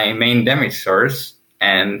my main damage source,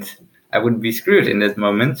 and I would be screwed in that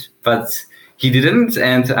moment. But he didn't,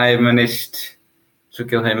 and I managed to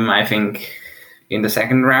kill him, I think, in the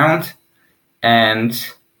second round. And,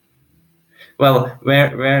 well,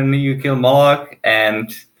 when you kill Moloch and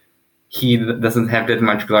he doesn't have that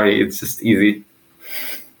much glory, it's just easy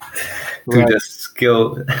to just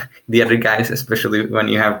kill the other guys, especially when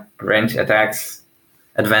you have range attacks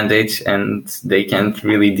advantage and they can't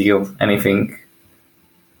really deal anything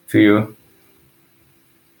to you.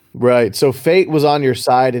 Right. So fate was on your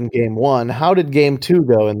side in game 1. How did game 2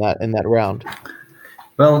 go in that round?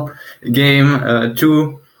 Well, game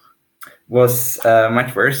 2 was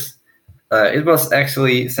much worse. It was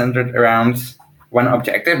actually centered around one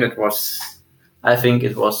objective that was, I think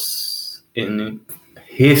it was in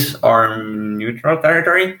his or neutral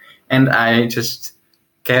territory, and I just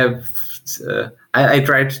kept I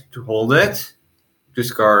tried to hold it to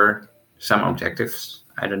score some objectives.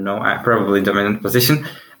 I don't know, I probably dominant position,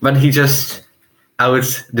 but he just out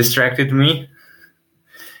distracted me,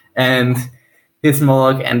 and his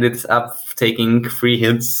Moloch ended up taking 3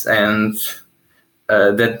 hits, and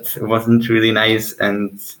that wasn't really nice,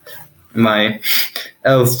 and my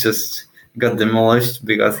elves just got demolished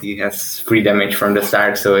because he has 3 damage from the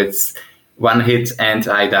start, so it's 1 hit and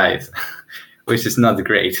I died, which is not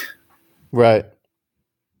great. Right.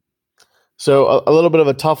 So a little bit of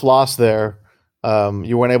a tough loss there.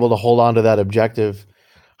 You weren't able to hold on to that objective.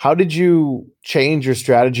 How did you change your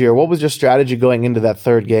strategy, or what was your strategy going into that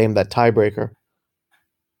third game, that tiebreaker?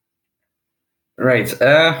 Right.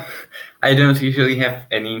 I don't usually have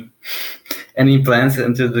any plans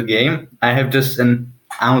into the game. I have just an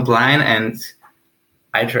outline and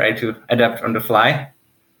I try to adapt on the fly.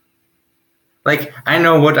 Like, I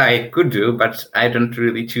know what I could do, but I don't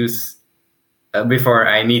really choose before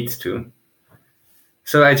I need to.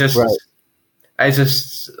 So I just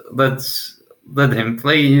let him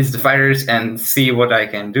play the fighters and see what I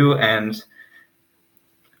can do, and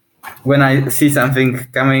when I see something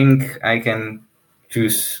coming, I can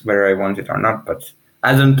choose whether I want it or not. But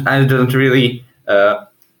I don't really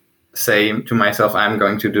say to myself I'm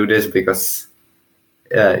going to do this, because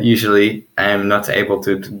usually I'm not able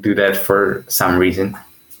to do that for some reason.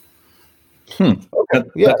 Okay.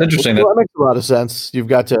 That's interesting. Well, that makes a lot of sense. You've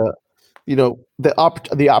got to,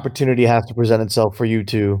 the opportunity has to present itself for you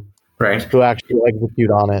to actually execute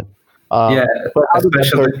on it. But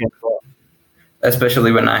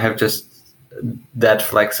especially when I have just that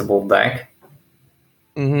flexible deck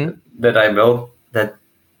that I built, that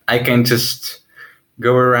I can just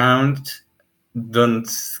go around, don't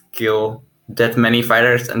kill that many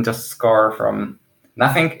fighters, and just score from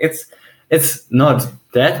nothing. It's not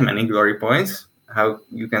that many glory points, how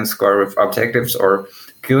you can score with objectives or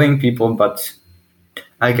killing people, but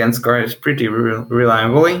I can score it pretty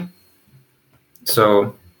reliably.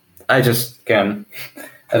 So I just can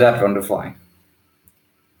adapt on the fly.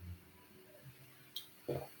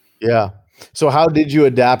 Yeah. So how did you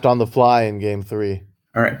adapt on the fly in game 3?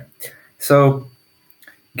 All right. So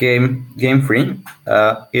game 3.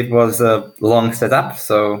 It was a long setup.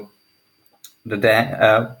 So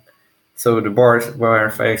the boards were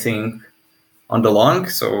facing on the long,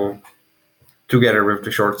 so together with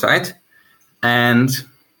the short side, and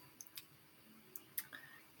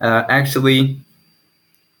actually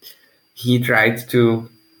I tried to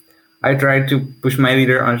push my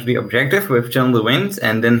leader onto the objective with Channel the Wind,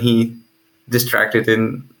 and then he distracted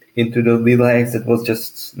into the lead legs that was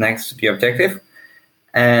just next to the objective.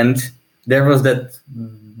 And there was that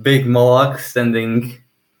big Moloch standing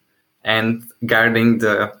and guarding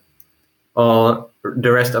the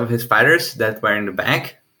rest of his fighters that were in the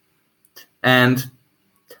back. And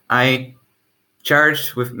I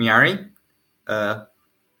charged with Myari. I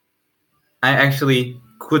actually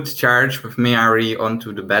could charge with Myari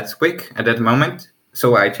onto the bat squig at that moment,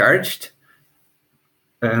 so I charged,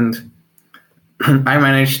 and I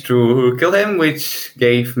managed to kill him, which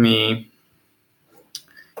gave me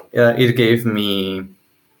the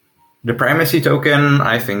primacy token.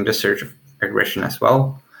 I think the Surge of Aggression as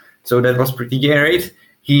well. So that was pretty great.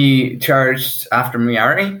 He charged after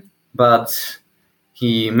Myari, but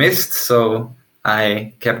he missed, so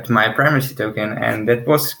I kept my primacy token, and that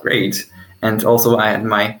was great. And also I had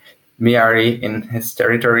my Myari in his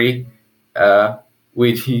territory,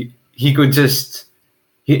 which he could just...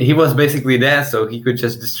 He was basically there, so he could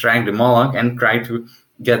just distract the Moloch and try to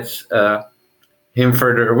get him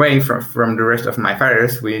further away from the rest of my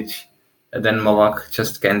fighters, which then Moloch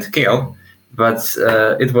just can't kill. But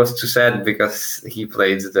it was too sad because he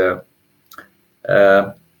played the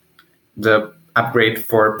upgrade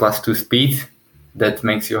for +2 speed that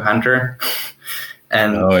makes you hunter.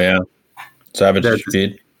 And savage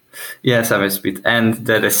speed. Yeah, savage speed, and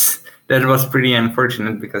that was pretty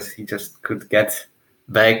unfortunate because he just could get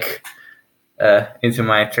back into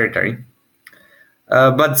my territory.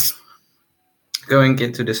 But going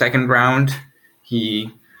into the second round,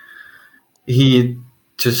 he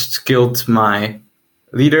just killed my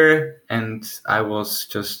leader, and I was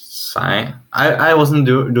just I wasn't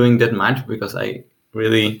doing that much because I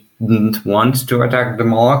really didn't want to attack the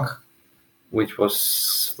Moloch, which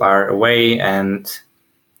was far away and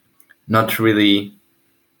not really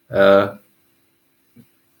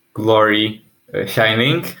glory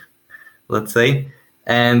shining, let's say.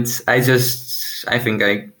 And I think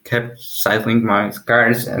I kept cycling my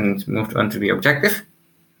cards and moved on to the objective.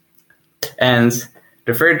 And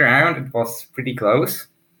the third round, it was pretty close.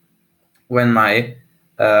 When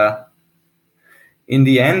in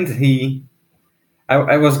the end,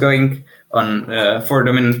 I was going on for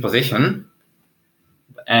dominant position,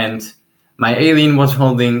 and my alien was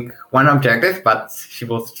holding one objective, but she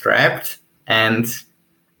was trapped, and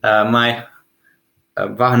my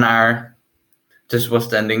Vahnar just was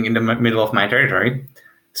standing in the middle of my territory.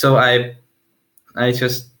 So I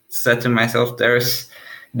just said to myself, there's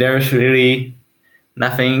really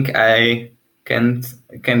nothing I can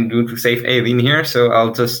do to save alien here, so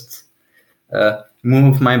I'll just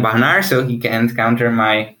move my Vahnar so he can't counter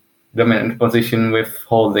my dominant position with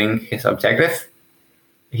holding his objective.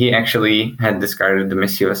 He actually had discarded the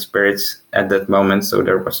mischievous spirits at that moment, so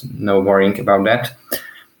there was no worrying about that.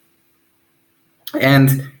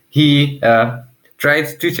 And he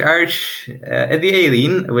tried to charge at the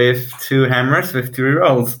alien with 2 hammers with 2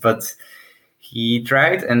 rolls, but he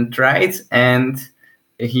tried, and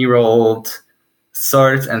he rolled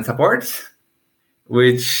swords and support,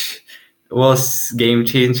 which was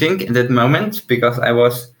game-changing at that moment because I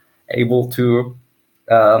was able to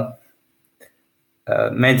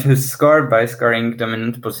made his score by scoring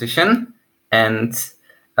dominant position, and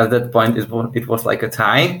at that point it was like a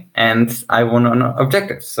tie, and I won on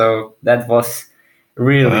objective. So that was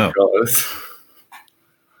really close.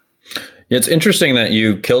 It's interesting that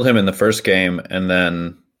you killed him in the first game and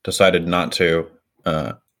then decided not to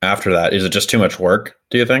after that. Is it just too much work,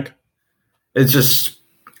 do you think? It's just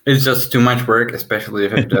too much work, especially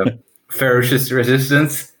with the ferocious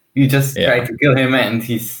resistance. You just try to kill him and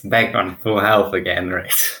he's back on full health again,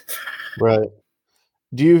 right? Right.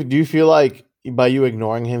 Do you feel like by you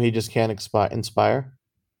ignoring him, he just can't inspire?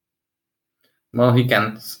 Well, he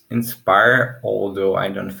can inspire, although I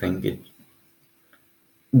don't think it...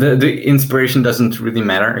 The inspiration doesn't really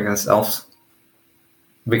matter against elves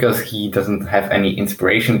because he doesn't have any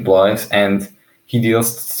inspiration ploys, and he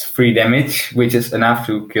deals 3 damage, which is enough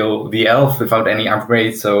to kill the elf without any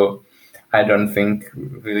upgrade, so I don't think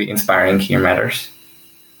really inspiring here matters.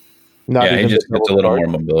 He just gets a little more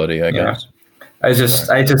mobility, I guess. I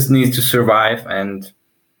just need to survive and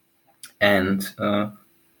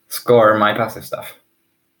score my passive stuff.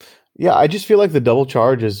 Yeah, I just feel like the double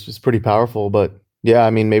charge is pretty powerful, but Yeah, I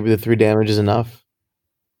mean, maybe the 3 damage is enough.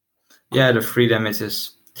 Yeah, the 3 damage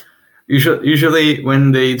is usually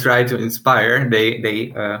when they try to inspire,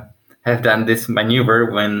 they have done this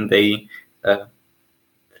maneuver when they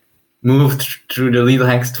moved through the lethal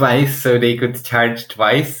hex twice, so they could charge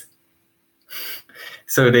twice.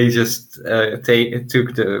 So they just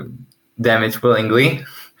took the damage willingly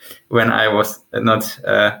when I was not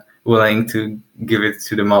willing to give it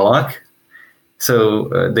to the Moloch.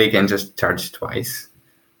 So they can just charge twice.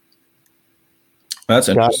 That's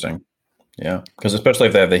interesting. Yeah, because especially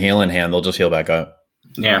if they have the heal in hand, they'll just heal back up.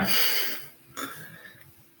 Yeah.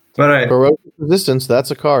 But Ferocious Resistance, that's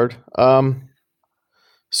a card.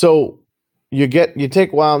 So you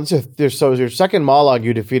take wow. So your second Moloch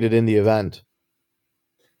you defeated in the event.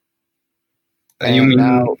 You mean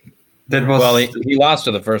now, that was? Well, he lost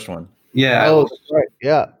to the first one. Yeah. Oh, right.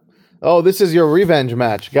 Yeah. Oh, this is your revenge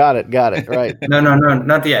match. Got it. Right. No,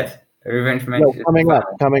 not yet. A revenge match. No, coming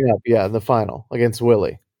up. Yeah, the final against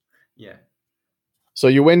Willie. Yeah. So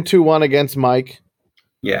you win 2-1 against Mike.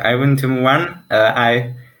 Yeah, I win 2-1.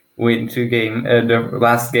 I win the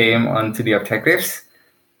last game onto the objectives,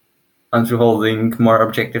 onto holding more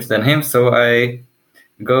objectives than him. So I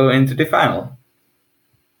go into the final.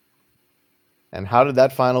 And how did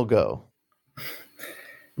that final go?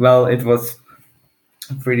 Well, it was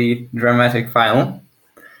a pretty dramatic final,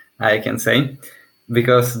 I can say,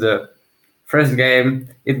 because the first game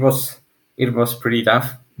it was pretty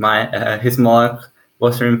tough. His Moloch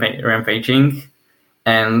was rampaging,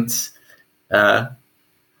 and I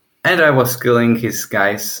was killing his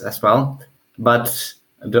guys as well. But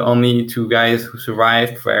the only 2 guys who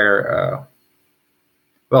survived were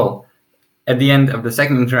at the end of the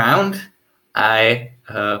second round, I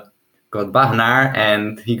got Bahnar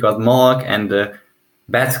and he got Moloch and the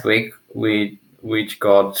Batsquick, which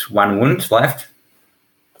got 1 wound left.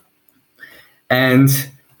 And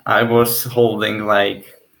I was holding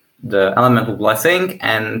like the Elemental Blessing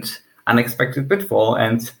and Unexpected Pitfall,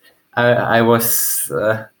 and I was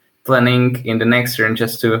planning in the next turn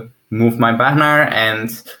just to move my Bahnar and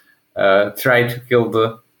try to kill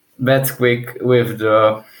the Batsquick with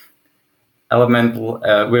the Elemental,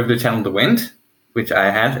 with the Channel the Wind, which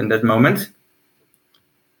I had in that moment.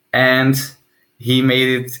 And he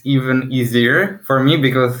made it even easier for me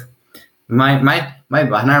because my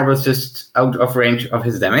Bahnar was just out of range of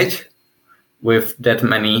his damage with that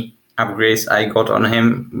many upgrades I got on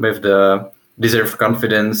him with the Deserved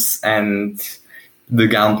Confidence and the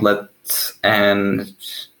Gauntlet, and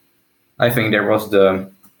I think there was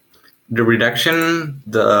the reduction,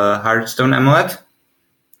 the Heartstone Amulet.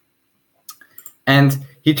 And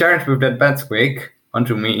he charged with that Batsquick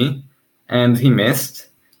onto me, and he missed.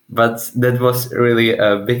 But that was really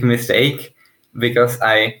a big mistake because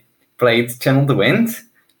I played Channel the Wind,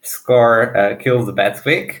 kill the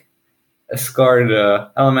Batsquick, score the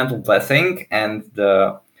Elemental Blessing and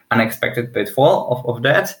the Unexpected Pitfall of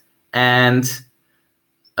that, and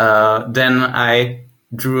then I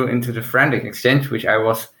drew into the Frantic Exchange, which I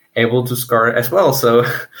was able to score as well. So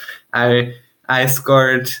I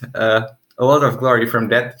scored a lot of glory from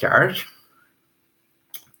that charge.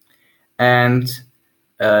 And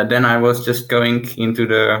then I was just going into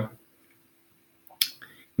the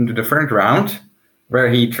third round, where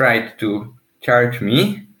he tried to charge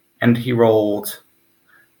me, and he rolled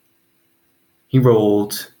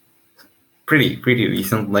pretty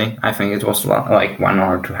decently. I think it was like 1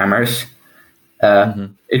 or 2 hammers.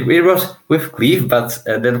 It was with cleave, but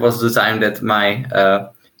that was the time that my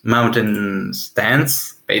mountain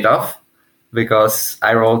stance paid off, because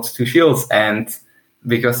I rolled 2 shields, and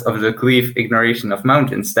because of the cleave ignoration of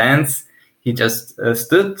mountain stance, he just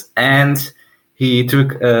stood and he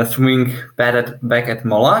took a swing back at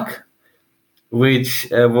Moloch, which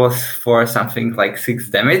was for something like 6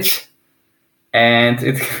 damage.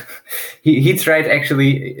 And he tried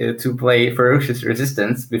actually to play Ferocious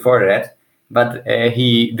Resistance before that, but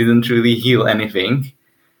he didn't really heal anything.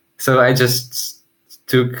 So I just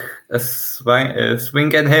took a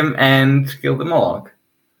swing at him and killed the Moloch.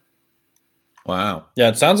 Wow. Yeah,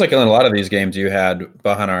 it sounds like in a lot of these games you had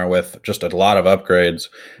Bahanar with just a lot of upgrades,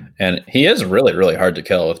 and he is really, really hard to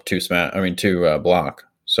kill with 2 block.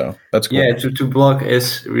 So that's cool. Yeah, to block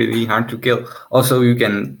is really hard to kill. Also, you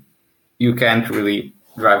can't really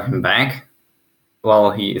drive him back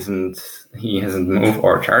while he hasn't moved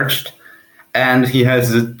or charged. And he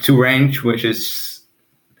has the 2 range, which is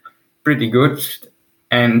pretty good,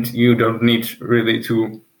 and you don't need really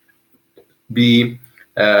to be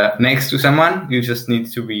next to someone. You just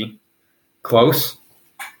need to be close.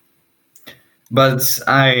 But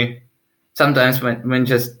sometimes when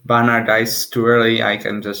just Banar dies too early, I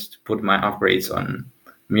can just put my upgrades on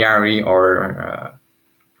Myari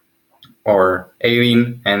or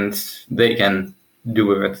Aileen, and they can do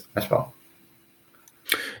with it as well.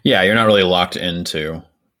 Yeah, you're not really locked into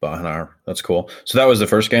Banar. That's cool. So that was the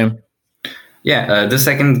first game? Yeah, the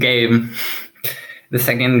second game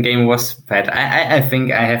was bad. I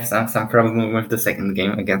think I have some problem with the second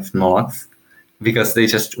game against Molochs, because they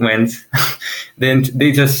just went, then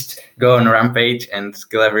they just go on a rampage and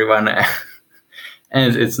kill everyone,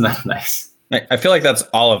 and it's not nice. I feel like that's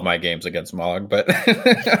all of my games against Moloch, but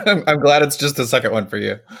I'm glad it's just the second one for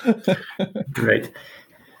you. Great.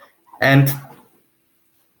 And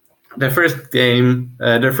the third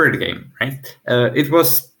game, right? It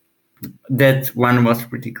was, that one was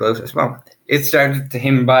pretty close as well. It started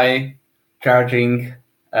him by charging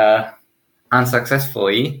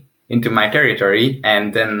unsuccessfully into my territory,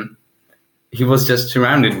 and then he was just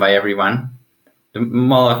surrounded by everyone. The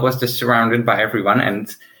Moloch was just surrounded by everyone,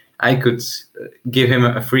 and I could give him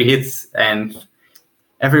a free hit, and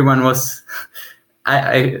everyone was.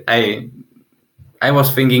 I was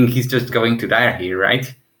thinking he's just going to die here,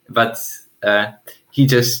 right? But he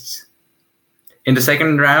just, in the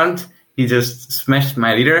second round, he just smashed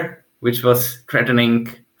my leader, which was threatening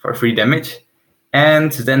for 3 damage,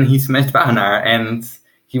 and then he smashed Bahanar, and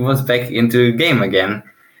he was back into game again.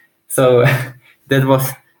 So that was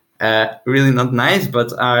really not nice,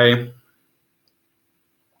 but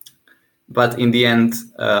in the end,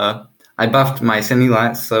 I buffed my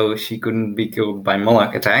Senila so she couldn't be killed by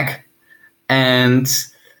Moloch attack, and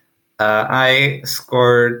I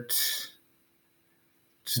scored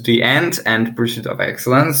to the end and Pursuit of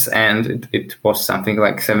Excellence, and it was something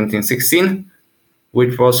like 17-16,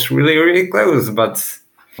 which was really, really close, but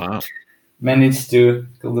wow. Managed to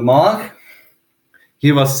kill the Moloch.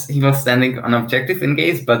 He was standing on objective in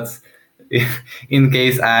case, but in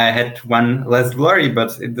case I had 1 less glory,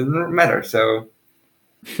 but it didn't matter, so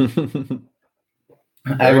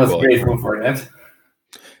I was grateful for that.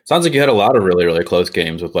 Sounds like you had a lot of really, really close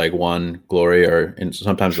games with like 1 glory or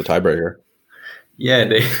sometimes the tiebreaker. Yeah,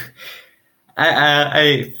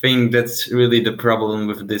 I think that's really the problem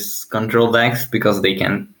with this control decks, because they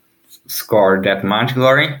can score that much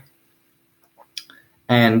glory.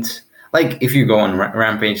 And like if you go on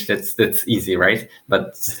rampage, that's easy, right?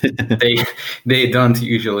 But they don't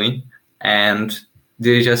usually, and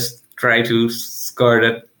they just try to score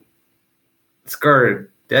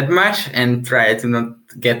that much and try to not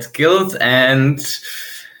get killed and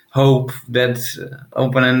hope that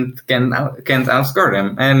opponent can't outscore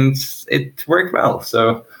them, and it worked well.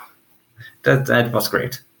 So that was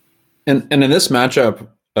great. And in this matchup,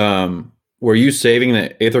 were you saving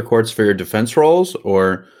the Aether Quartz for your defense rolls,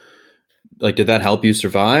 or like did that help you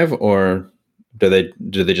survive, or did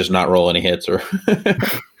they just not roll any hits? Or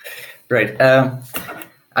Right.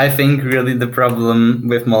 I think really the problem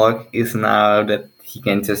with Moloch is now that he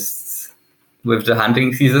can just, with the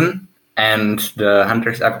hunting season and the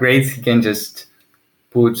hunter's upgrades, he can just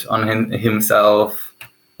put on himself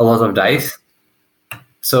a lot of dice.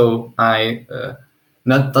 So I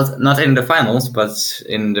not in the finals, but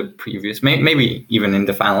in the previous, maybe even in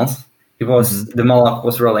the finals, the Moloch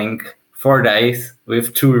was rolling 4 dice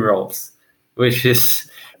with 2 rolls, which is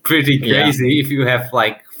pretty crazy if you have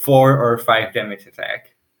like 4 or 5 damage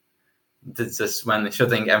attack. That's just when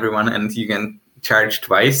shooting everyone, and you can charge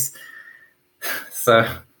twice. So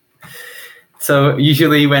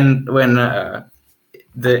usually when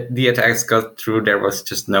the attacks got through, there was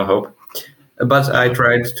just no hope. But I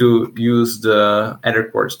tried to use the Aether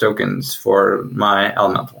Quartz tokens for my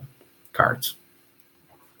Elemental cards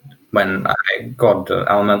when I got the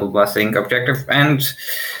Elemental Blessing objective, and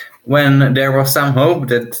when there was some hope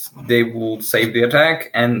that they will save the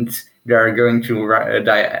attack and they are going to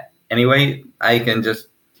die anyway, I can just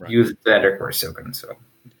use the Aether Quartz token. So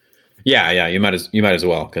yeah, you might as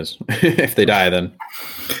well, because if they die, then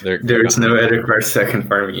there's no Aether Quartz token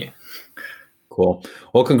for me. Cool.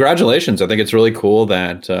 Well, congratulations. I think it's really cool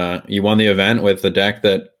that you won the event with the deck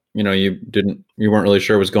that you weren't really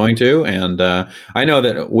sure was going to. And I know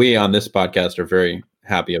that we on this podcast are very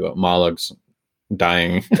happy about Moloch's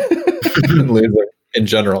dying loser in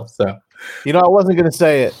general. So I wasn't going to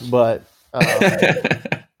say it, but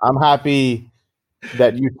I'm happy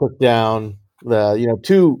that you took down the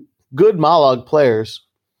 2 good Moloch players.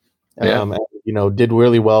 And, did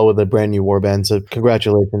really well with a brand new warband. So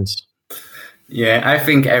congratulations. Yeah, I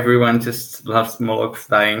think everyone just loves Moloch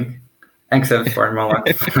dying, except for Moloch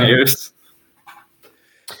players.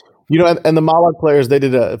 And the Moloch players, they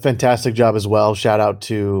did a fantastic job as well. Shout out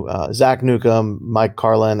to Zach Newcomb, Mike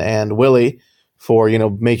Carlin, and Willie for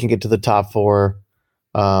making it to the top 4,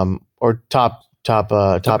 or top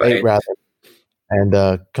 8 rather,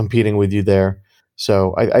 and competing with you there.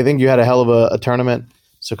 So I think you had a hell of a tournament.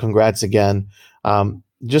 So congrats again.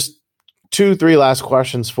 Just 2-3 last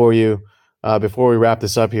questions for you before we wrap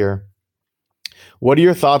this up here. What are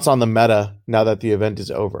your thoughts on the meta now that the event is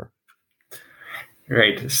over?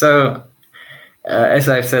 Right. So, as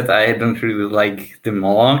I've said, I don't really like the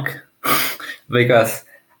Moloch because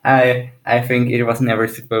I think it was never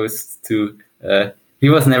supposed to. He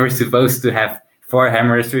was never supposed to have 4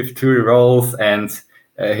 hammers with 2 rolls and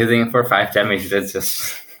hitting for 5 damage. That's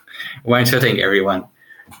just one-shotting everyone,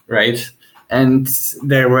 right? And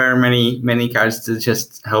there were many cards that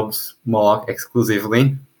just helped Moloch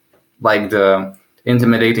exclusively, like the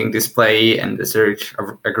intimidating display and the surge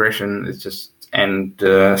of aggression is just, and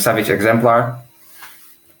the savage exemplar.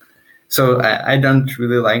 So I don't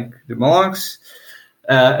really like the Molochs.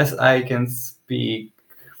 As I can speak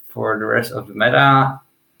for the rest of the meta,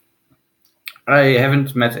 I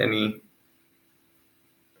haven't met any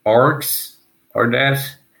orcs or that,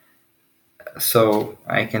 so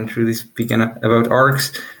I can't really speak about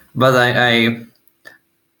orcs. But I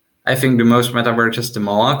think the most meta were just the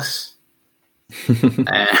Molochs.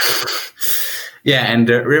 And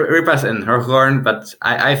Ripas and Hurghorn, but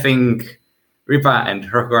I think Ripa and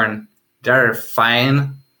Hurghorn, they're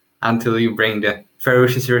fine until you bring the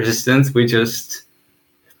ferocious resistance. That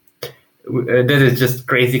is just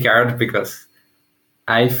crazy card, because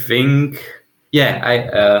I think when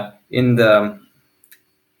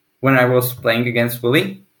I was playing against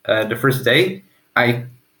Willie the first day, I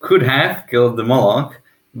could have killed the Moloch,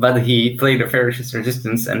 but he played a ferocious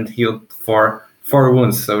resistance and healed for 4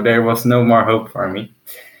 wounds, so there was no more hope for me.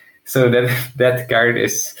 So that card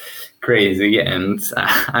is crazy, and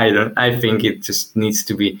I think it just needs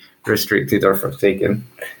to be restricted or forsaken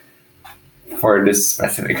for this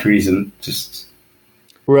specific reason. Just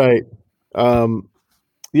right.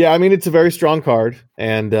 Yeah, I mean, it's a very strong card,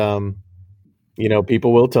 and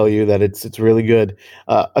people will tell you that it's really good.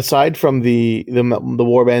 Aside from the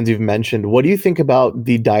warbands you've mentioned, what do you think about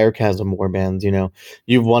the Direchasm warbands?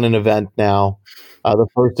 You've won an event now, the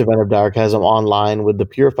first event of Direchasm online with the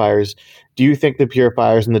Purifiers. Do you think the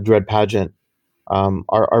Purifiers and the Dread Pageant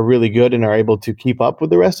are really good and are able to keep up with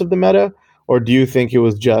the rest of the meta, or do you think it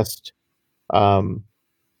was just kind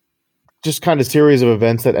of series of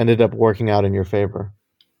events that ended up working out in your favor?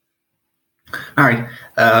 All right.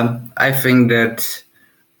 I think that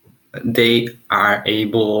they are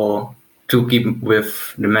able to keep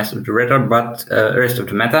with the rest of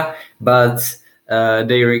the meta, but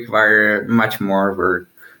they require much more work.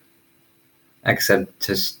 Except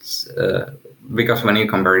just because when you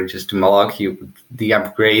compare it just to Moloch, the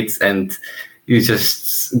upgrades and you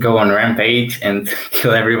just go on rampage and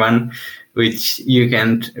kill everyone, which you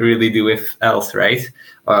can't really do with else, right?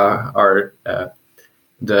 Or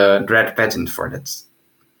the Dread Pageant for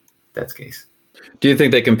that case. Do you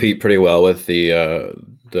think they compete pretty well with the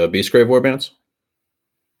Beastgrave warbands?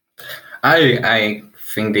 I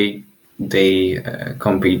think they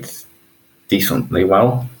compete decently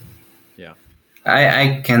well. Yeah,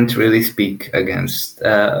 I can't really speak against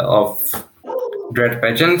of Dread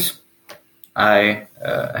Pageant. I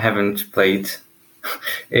haven't played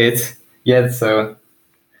it yet, so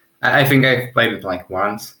I think I've played it like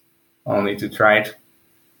once, only to try it.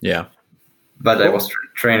 Yeah, but I was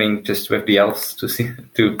training just with the elves to see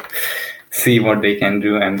what they can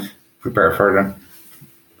do and prepare for the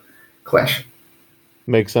clash.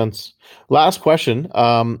 Makes sense. Last question.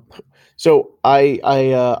 So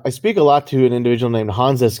I speak a lot to an individual named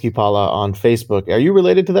Hans Skýpala on Facebook. Are you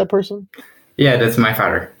related to that person? Yeah, that's my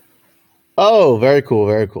father. Oh, very cool,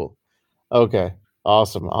 very cool. Okay,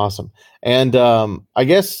 awesome. And I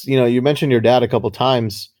guess you mentioned your dad a couple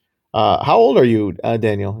times. How old are you,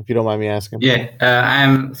 Daniel, if you don't mind me asking? Yeah,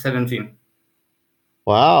 I'm 17.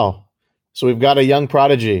 Wow. So we've got a young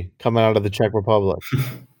prodigy coming out of the Czech Republic.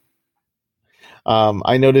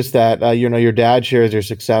 I noticed that, your dad shares your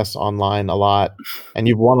success online a lot, and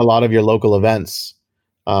you've won a lot of your local events.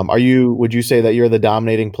 Would you say that you're the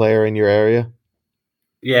dominating player in your area?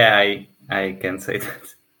 Yeah, I can say that.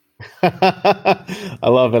 I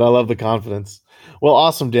love it. I love the confidence. Well,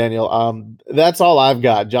 awesome, Daniel. That's all I've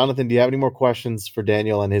got. Jonathan, do you have any more questions for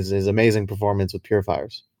Daniel and his amazing performance with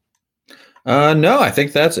Purifiers? No, I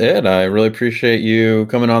think that's it. I really appreciate you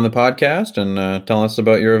coming on the podcast and telling us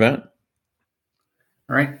about your event.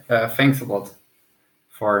 All right. Thanks a lot.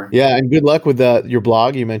 Yeah, and good luck with your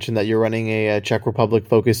blog. You mentioned that you're running a Czech Republic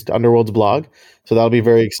focused Underworlds blog, so that'll be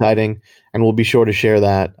very exciting, and we'll be sure to share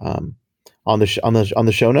that on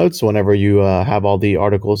the show notes whenever you have all the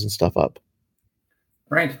articles and stuff up.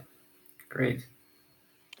 Right. Great.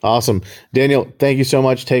 Awesome. Daniel, thank you so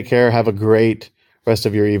much. Take care. Have a great rest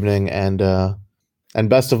of your evening, and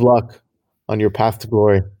best of luck on your path to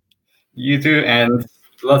glory. You too, and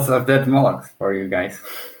lots of dead Molochs for you guys.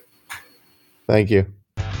 Thank you.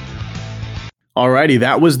 Alrighty,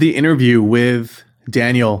 that was the interview with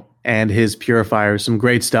Daniel and his Purifiers. Some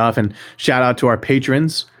great stuff, and shout out to our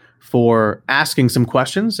patrons for asking some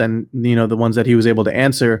questions, and the ones that he was able to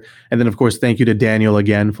answer. And then, of course, thank you to Daniel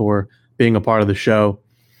again for being a part of the show.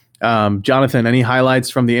 Jonathan, any highlights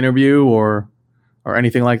from the interview or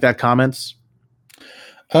anything like that? Comments?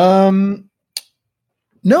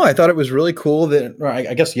 No, I thought it was really cool that, or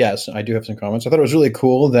I guess, yes, I do have some comments. I thought it was really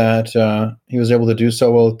cool that he was able to do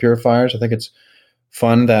so well with Purifiers. I think it's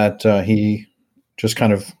fun that he just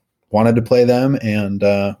kind of wanted to play them and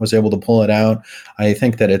was able to pull it out. I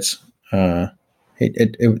think that it's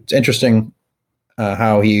interesting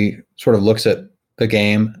how he sort of looks at the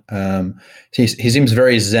game. He seems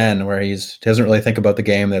very zen, where he doesn't really think about the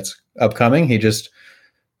game that's upcoming. He just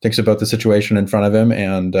thinks about the situation in front of him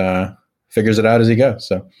and figures it out as he goes.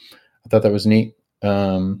 So I thought that was neat.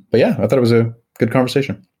 But yeah, I thought it was a good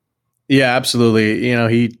conversation. Yeah, absolutely.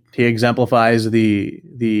 He exemplifies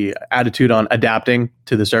the attitude on adapting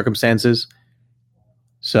to the circumstances.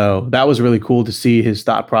 So that was really cool to see his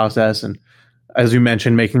thought process, and as you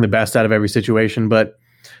mentioned, making the best out of every situation. But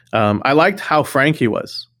I liked how frank he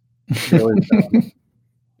was.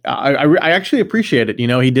 I actually appreciate it.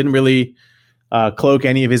 He didn't really cloak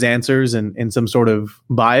any of his answers in some sort of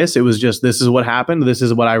bias. It was just, this is what happened, this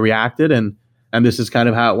is what I reacted, and this is kind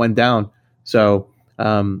of how it went down. So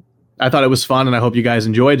I thought it was fun, and I hope you guys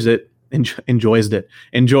enjoyed it. So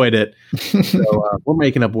we're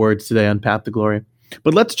making up words today on Path to Glory.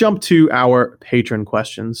 But let's jump to our patron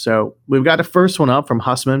questions. So we've got a first one up from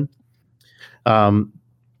Hussman.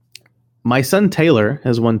 My son Taylor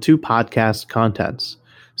has won 2 podcast contests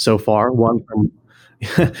so far. One from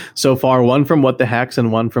What the Hex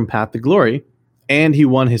and one from Path to Glory, and he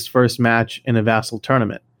won his first match in a Vassal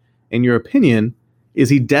tournament. In your opinion, is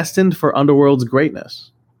he destined for Underworlds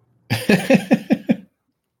greatness?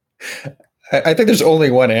 I think there's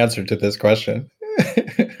only one answer to this question,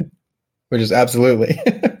 which is absolutely.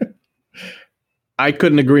 I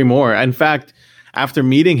couldn't agree more. In fact, after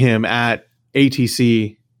meeting him at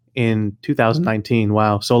ATC in 2019,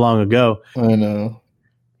 wow, so long ago. I know.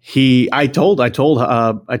 I told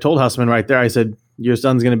Hussman right there, I said, your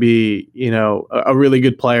son's going to be, a really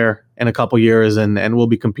good player in a couple years, and we'll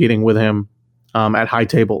be competing with him at high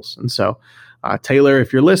tables. And so, Taylor,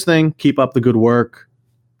 if you're listening, keep up the good work,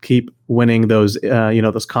 keep winning those,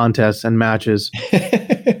 those contests and matches.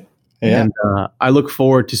 Yeah. And I look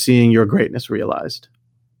forward to seeing your greatness realized.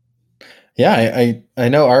 Yeah, I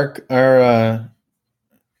know I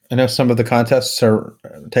know some of the contests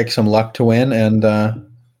take some luck to win, and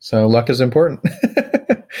so luck is important.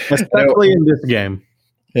 Especially in this game.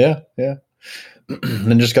 Yeah.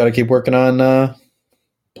 And just got to keep working on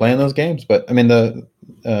playing those games. But I mean,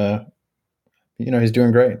 he's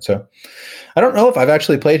doing great. So I don't know if I've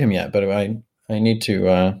actually played him yet, but I need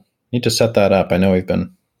to set that up. I know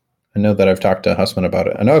that I've talked to Hussman about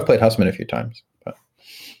it. I know I've played Hussman a few times, but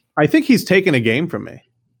I think he's taken a game from me.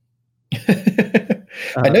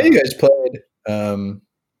 I know you guys played at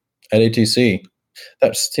ATC.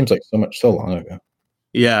 That seems like so long ago.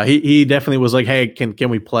 Yeah, he definitely was like, "Hey, can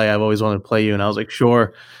we play? I've always wanted to play you." And I was like,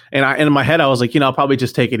 "Sure." And in my head, I was like, I'll probably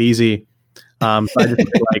just take it easy. So I just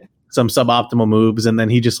did, like, some suboptimal moves, and then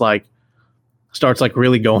he just starts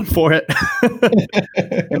really going for it.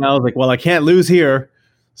 And I was like, "Well, I can't lose here."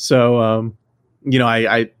 So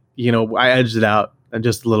I edged it out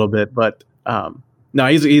just a little bit, but no,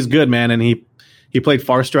 he's good, man, and he played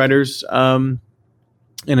Farstriders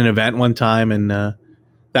in an event one time, and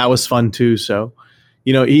that was fun too. So,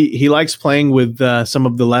 he likes playing with some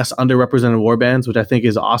of the less underrepresented warbands, which I think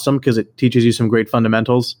is awesome because it teaches you some great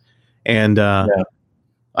fundamentals. And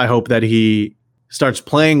I hope that he starts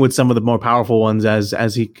playing with some of the more powerful ones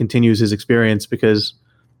as he continues his experience, because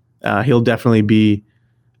he'll definitely be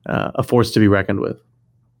a force to be reckoned with.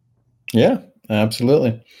 Yeah,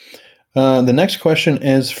 absolutely. The next question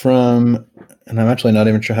is from, and I'm actually not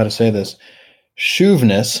even sure how to say this,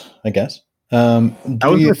 Shuvness, I guess. I was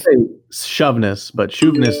going to say Shoveness, but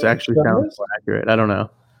Shuvness actually sounds more accurate. I don't know.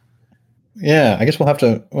 Yeah, I guess we'll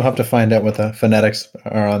have to find out what the phonetics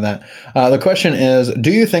are on that. The question is,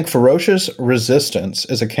 do you think Ferocious Resistance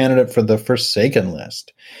is a candidate for the Forsaken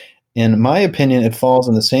list? In my opinion, it falls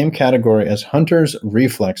in the same category as Hunter's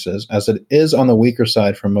Reflexes, as it is on the weaker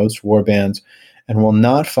side for most warbands and will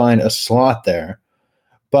not find a slot there.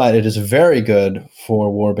 but it is very good for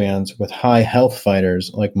warbands with high health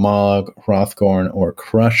fighters like Mog, Hrothgorn, or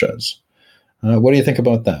Crushes. What do you think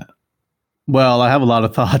about that? Well, I have a lot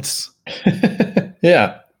of thoughts.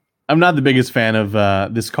 Yeah. I'm not the biggest fan of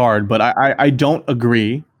this card, but I don't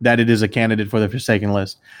agree that it is a candidate for the Forsaken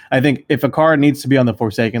list. I think if a card needs to be on the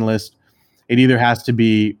Forsaken list, it either has to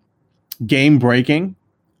be game breaking,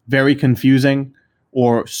 very confusing,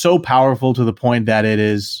 or so powerful to the point that it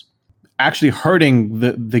is actually hurting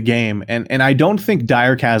the game. And I don't think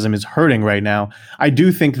Direchasm is hurting right now. I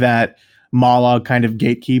do think that Mollog kind of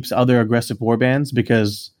gatekeeps other aggressive warbands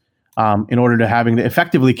because in order to having to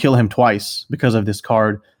effectively kill him twice because of this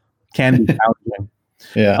card can be challenging.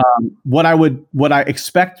 Yeah. What I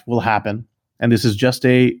expect will happen, and this is just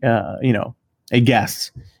a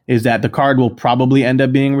guess, is that the card will probably end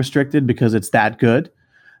up being restricted because it's that good.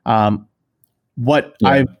 I've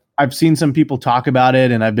seen some people talk about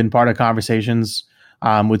it, and I've been part of conversations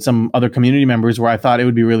with some other community members where I thought it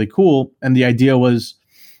would be really cool, and the idea was,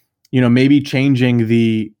 maybe changing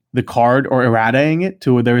the card or errataing it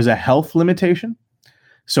to where there is a health limitation.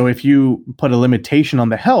 So if you put a limitation on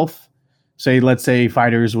the health, let's say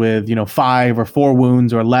fighters with 5 or 4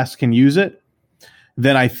 wounds or less can use it,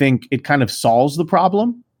 then I think it kind of solves the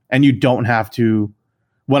problem, and you don't have to,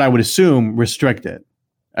 what I would assume, restrict it.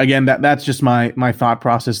 Again, that's just my thought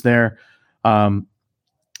process there.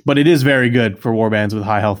 But it is very good for warbands with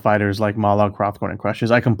high health fighters like Mollog, Hrothgorn, and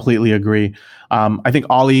Crushes. I completely agree. I think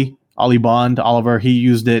Ollie Bond, Oliver, he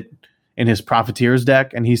used it in his Profiteers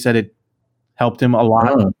deck, and he said it helped him a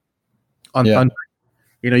lot on Thundrick.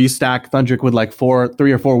 You stack Thundrick with like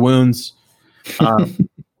 3 or 4 wounds.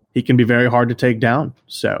 He can be very hard to take down.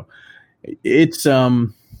 So it's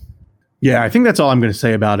I think that's all I'm going to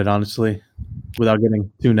say about it, honestly, without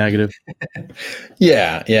getting too negative.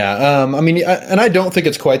 Yeah. I don't think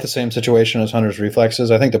it's quite the same situation as Hunter's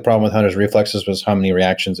Reflexes. I think the problem with Hunter's Reflexes was how many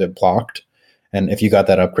reactions it blocked. And if you got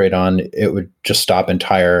that upgrade on, it would just stop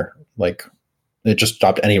it just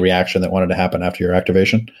stopped any reaction that wanted to happen after your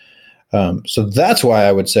activation. So that's why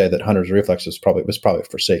I would say that Hunter's Reflexes was probably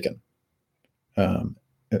Forsaken.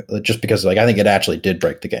 Just because I think it actually did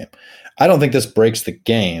break the game. I don't think this breaks the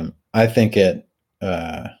game. I think it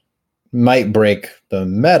might break the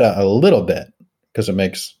meta a little bit because it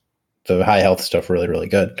makes the high health stuff really, really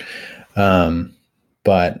good.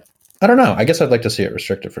 But I don't know. I guess I'd like to see it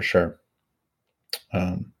restricted for sure.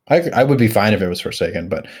 I would be fine if it was Forsaken,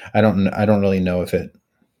 but I don't really know if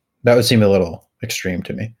that would seem a little extreme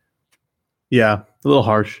to me. Yeah, a little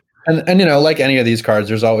harsh. And like any of these cards,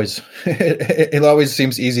 there's always it always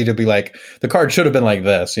seems easy to be like the card should have been like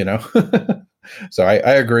this, So I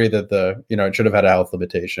agree that it should have had a health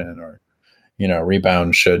limitation, or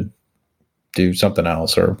rebound should do something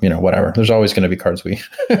else, or whatever. There's always going to be cards we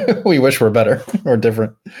we wish were better or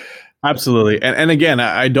different. Absolutely. And again,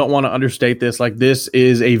 I don't want to understate this. Like, this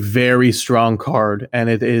is a very strong card, and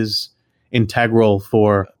it is integral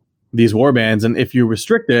for these warbands. And if you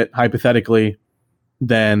restrict it, hypothetically,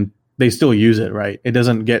 then they still use it, right? It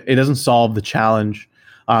doesn't solve the challenge.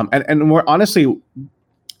 And more honestly,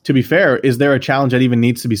 to be fair, is there a challenge that even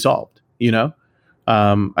needs to be solved?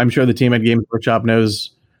 I'm sure the team at Games Workshop knows,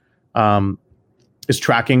 is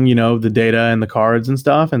tracking, the data and the cards and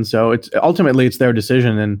stuff. And so it's their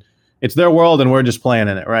decision, and it's their world, and we're just playing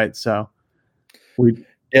in it, right? So we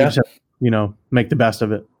just have to, make the best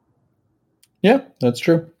of it. Yeah, that's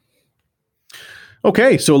true.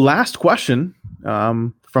 Okay, so last question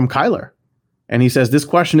from Kyler. And he says, this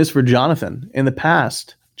question is for Jonathan. In the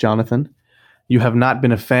past, Jonathan, you have not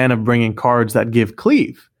been a fan of bringing cards that give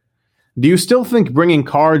cleave. Do you still think bringing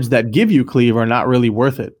cards that give you cleave are not really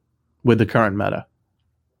worth it with the current meta?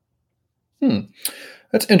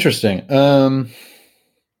 That's interesting.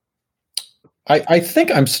 I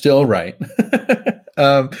think I'm still right.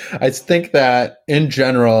 I think that in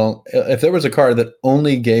general, if there was a card that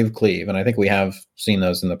only gave cleave, and I think we have seen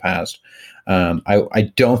those in the past,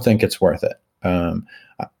 I don't think it's worth it.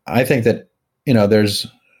 I think that, there's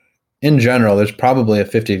probably a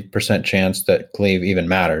 50% chance that cleave even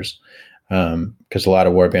matters, because a lot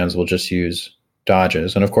of warbands will just use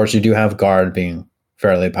dodges. And of course, you do have guard being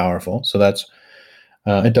fairly powerful. So that's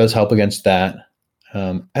it does help against that.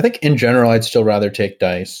 I think in general, I'd still rather take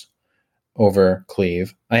dice over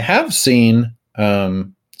cleave. I have seen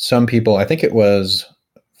some people, I think it was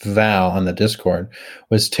Val on the Discord,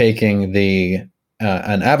 was taking an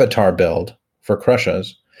avatar build for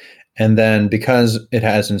Crushes. And then because it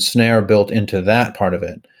has ensnare built into that part of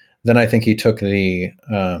it, then I think he took the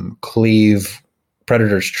cleave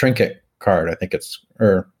Predator's Trinket card. I think I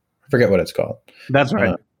forget what it's called. That's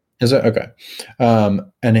right. Is it? Okay.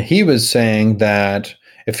 And he was saying that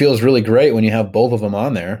it feels really great when you have both of them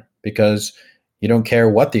on there because you don't care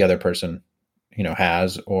what the other person,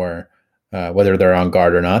 has or whether they're on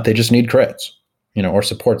guard or not. They just need crits, or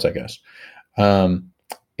supports, I guess. And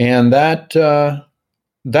that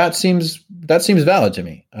seems valid to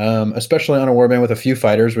me, especially on a warband with a few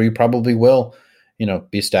fighters where you probably will,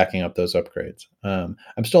 be stacking up those upgrades. I'm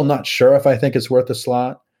still not sure if I think it's worth a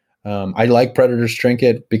slot. I like Predator's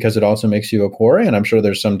Trinket because it also makes you a quarry, and I'm sure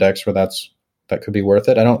there's some decks where that could be worth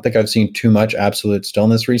it. I don't think I've seen too much Absolute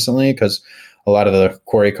Stillness recently because a lot of the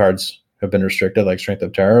quarry cards have been restricted, like Strength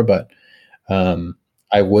of Terror, but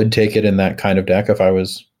I would take it in that kind of deck if I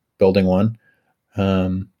was building one.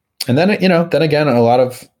 And then, then again, a lot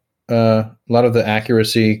of the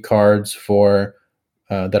accuracy cards for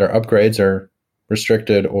that are upgrades are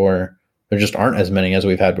restricted, or there just aren't as many as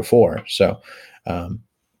we've had before. So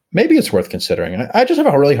maybe it's worth considering. I just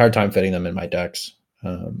have a really hard time fitting them in my decks.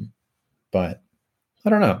 But I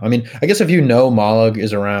don't know. I mean, I guess if Mollog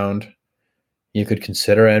is around, you could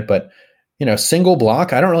consider it. But, single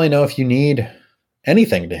block, I don't really know if you need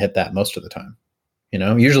anything to hit that most of the time.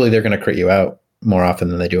 Usually they're going to crit you out more often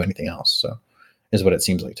than they do anything else. So is what it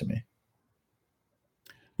seems like to me.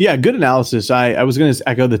 Yeah, good analysis. I was going to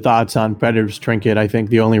echo the thoughts on Predator's Trinket. I think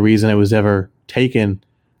the only reason it was ever taken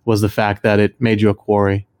was the fact that it made you a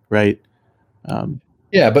quarry, right?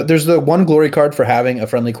 Yeah, but there's the one glory card for having a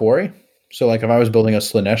friendly quarry. So like if I was building a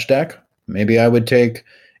Slanesh deck, maybe I would take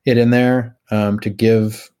it in there to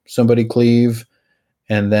give somebody cleave,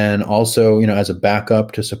 and then also, as a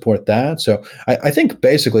backup to support that. So I think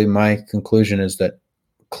basically my conclusion is that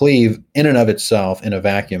cleave in and of itself in a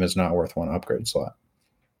vacuum is not worth one upgrade slot.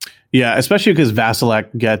 Yeah, especially because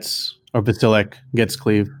Vasilek gets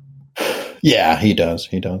cleave. Yeah, he does.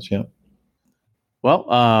 Yeah. Well,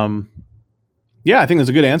 yeah, I think that's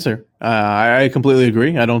a good answer. I completely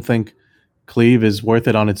agree. I don't think cleave is worth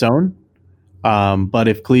it on its own. But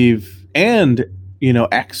if cleave and,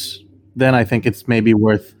 X, then I think it's maybe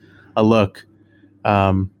worth a look.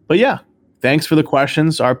 But yeah, thanks for the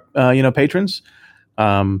questions, our patrons.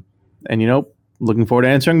 And looking forward to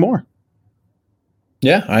answering more.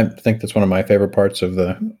 Yeah, I think that's one of my favorite parts of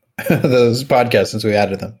those podcasts since we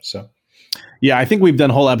added them. So yeah, I think we've done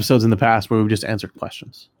whole episodes in the past where we've just answered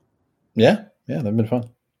questions. Yeah, they've been fun.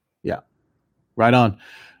 Yeah, right on.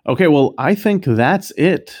 Okay, well, I think that's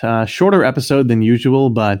it. Shorter episode than usual,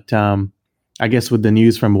 but I guess with the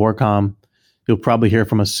news from Warcom, you'll probably hear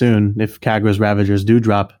from us soon if Kagra's Ravagers do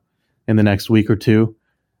drop in the next week or two.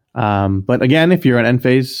 But again, if you're an end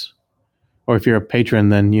phase or if you're a patron,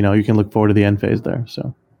 then you can look forward to the end phase there.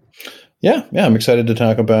 So yeah, I'm excited to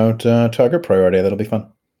talk about target priority. That'll be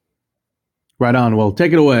fun. Right on. Well,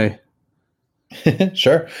 take it away.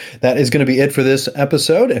 Sure. That is going to be it for this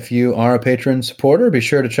episode. If you are a patron supporter, be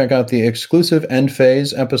sure to check out the exclusive end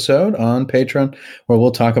phase episode on Patreon, where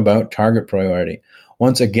we'll talk about target priority.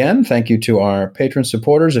 Once again, thank you to our patron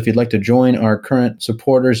supporters. If you'd like to join our current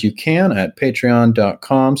supporters, you can at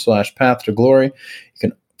patreon.com/pathtoglory. You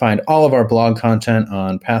can find all of our blog content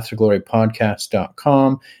on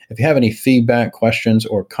pathtoglorypodcast.com. If you have any feedback, questions,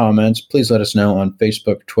 or comments, please let us know on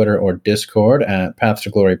Facebook, Twitter, or Discord at Path to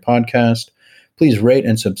Glory Podcast. Please rate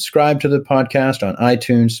and subscribe to the podcast on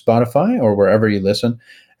iTunes, Spotify, or wherever you listen.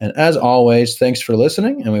 And as always, thanks for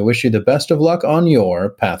listening, and we wish you the best of luck on your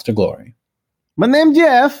path to glory. My name's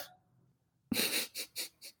Jeff.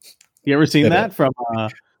 You ever seen that from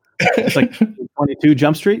it's like 22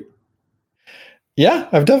 Jump Street? Yeah,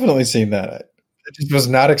 I've definitely seen that. I just was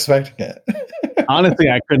not expecting it. Honestly,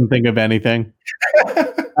 I couldn't think of anything.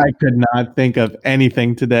 I could not think of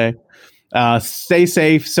anything today. Stay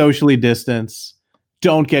safe, socially distance,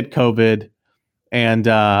 don't get COVID, and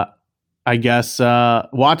I guess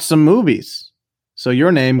watch some movies. So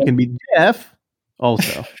your name can be Jeff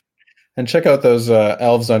also. And check out those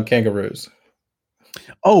elves on kangaroos.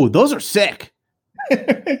 Oh, those are sick.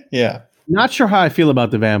 Yeah. Not sure how I feel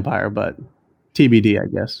about the vampire, but TBD, I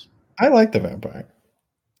guess. I like the vampire.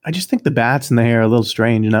 I just think the bats in the hair are a little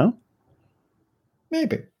strange,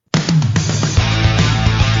 Maybe.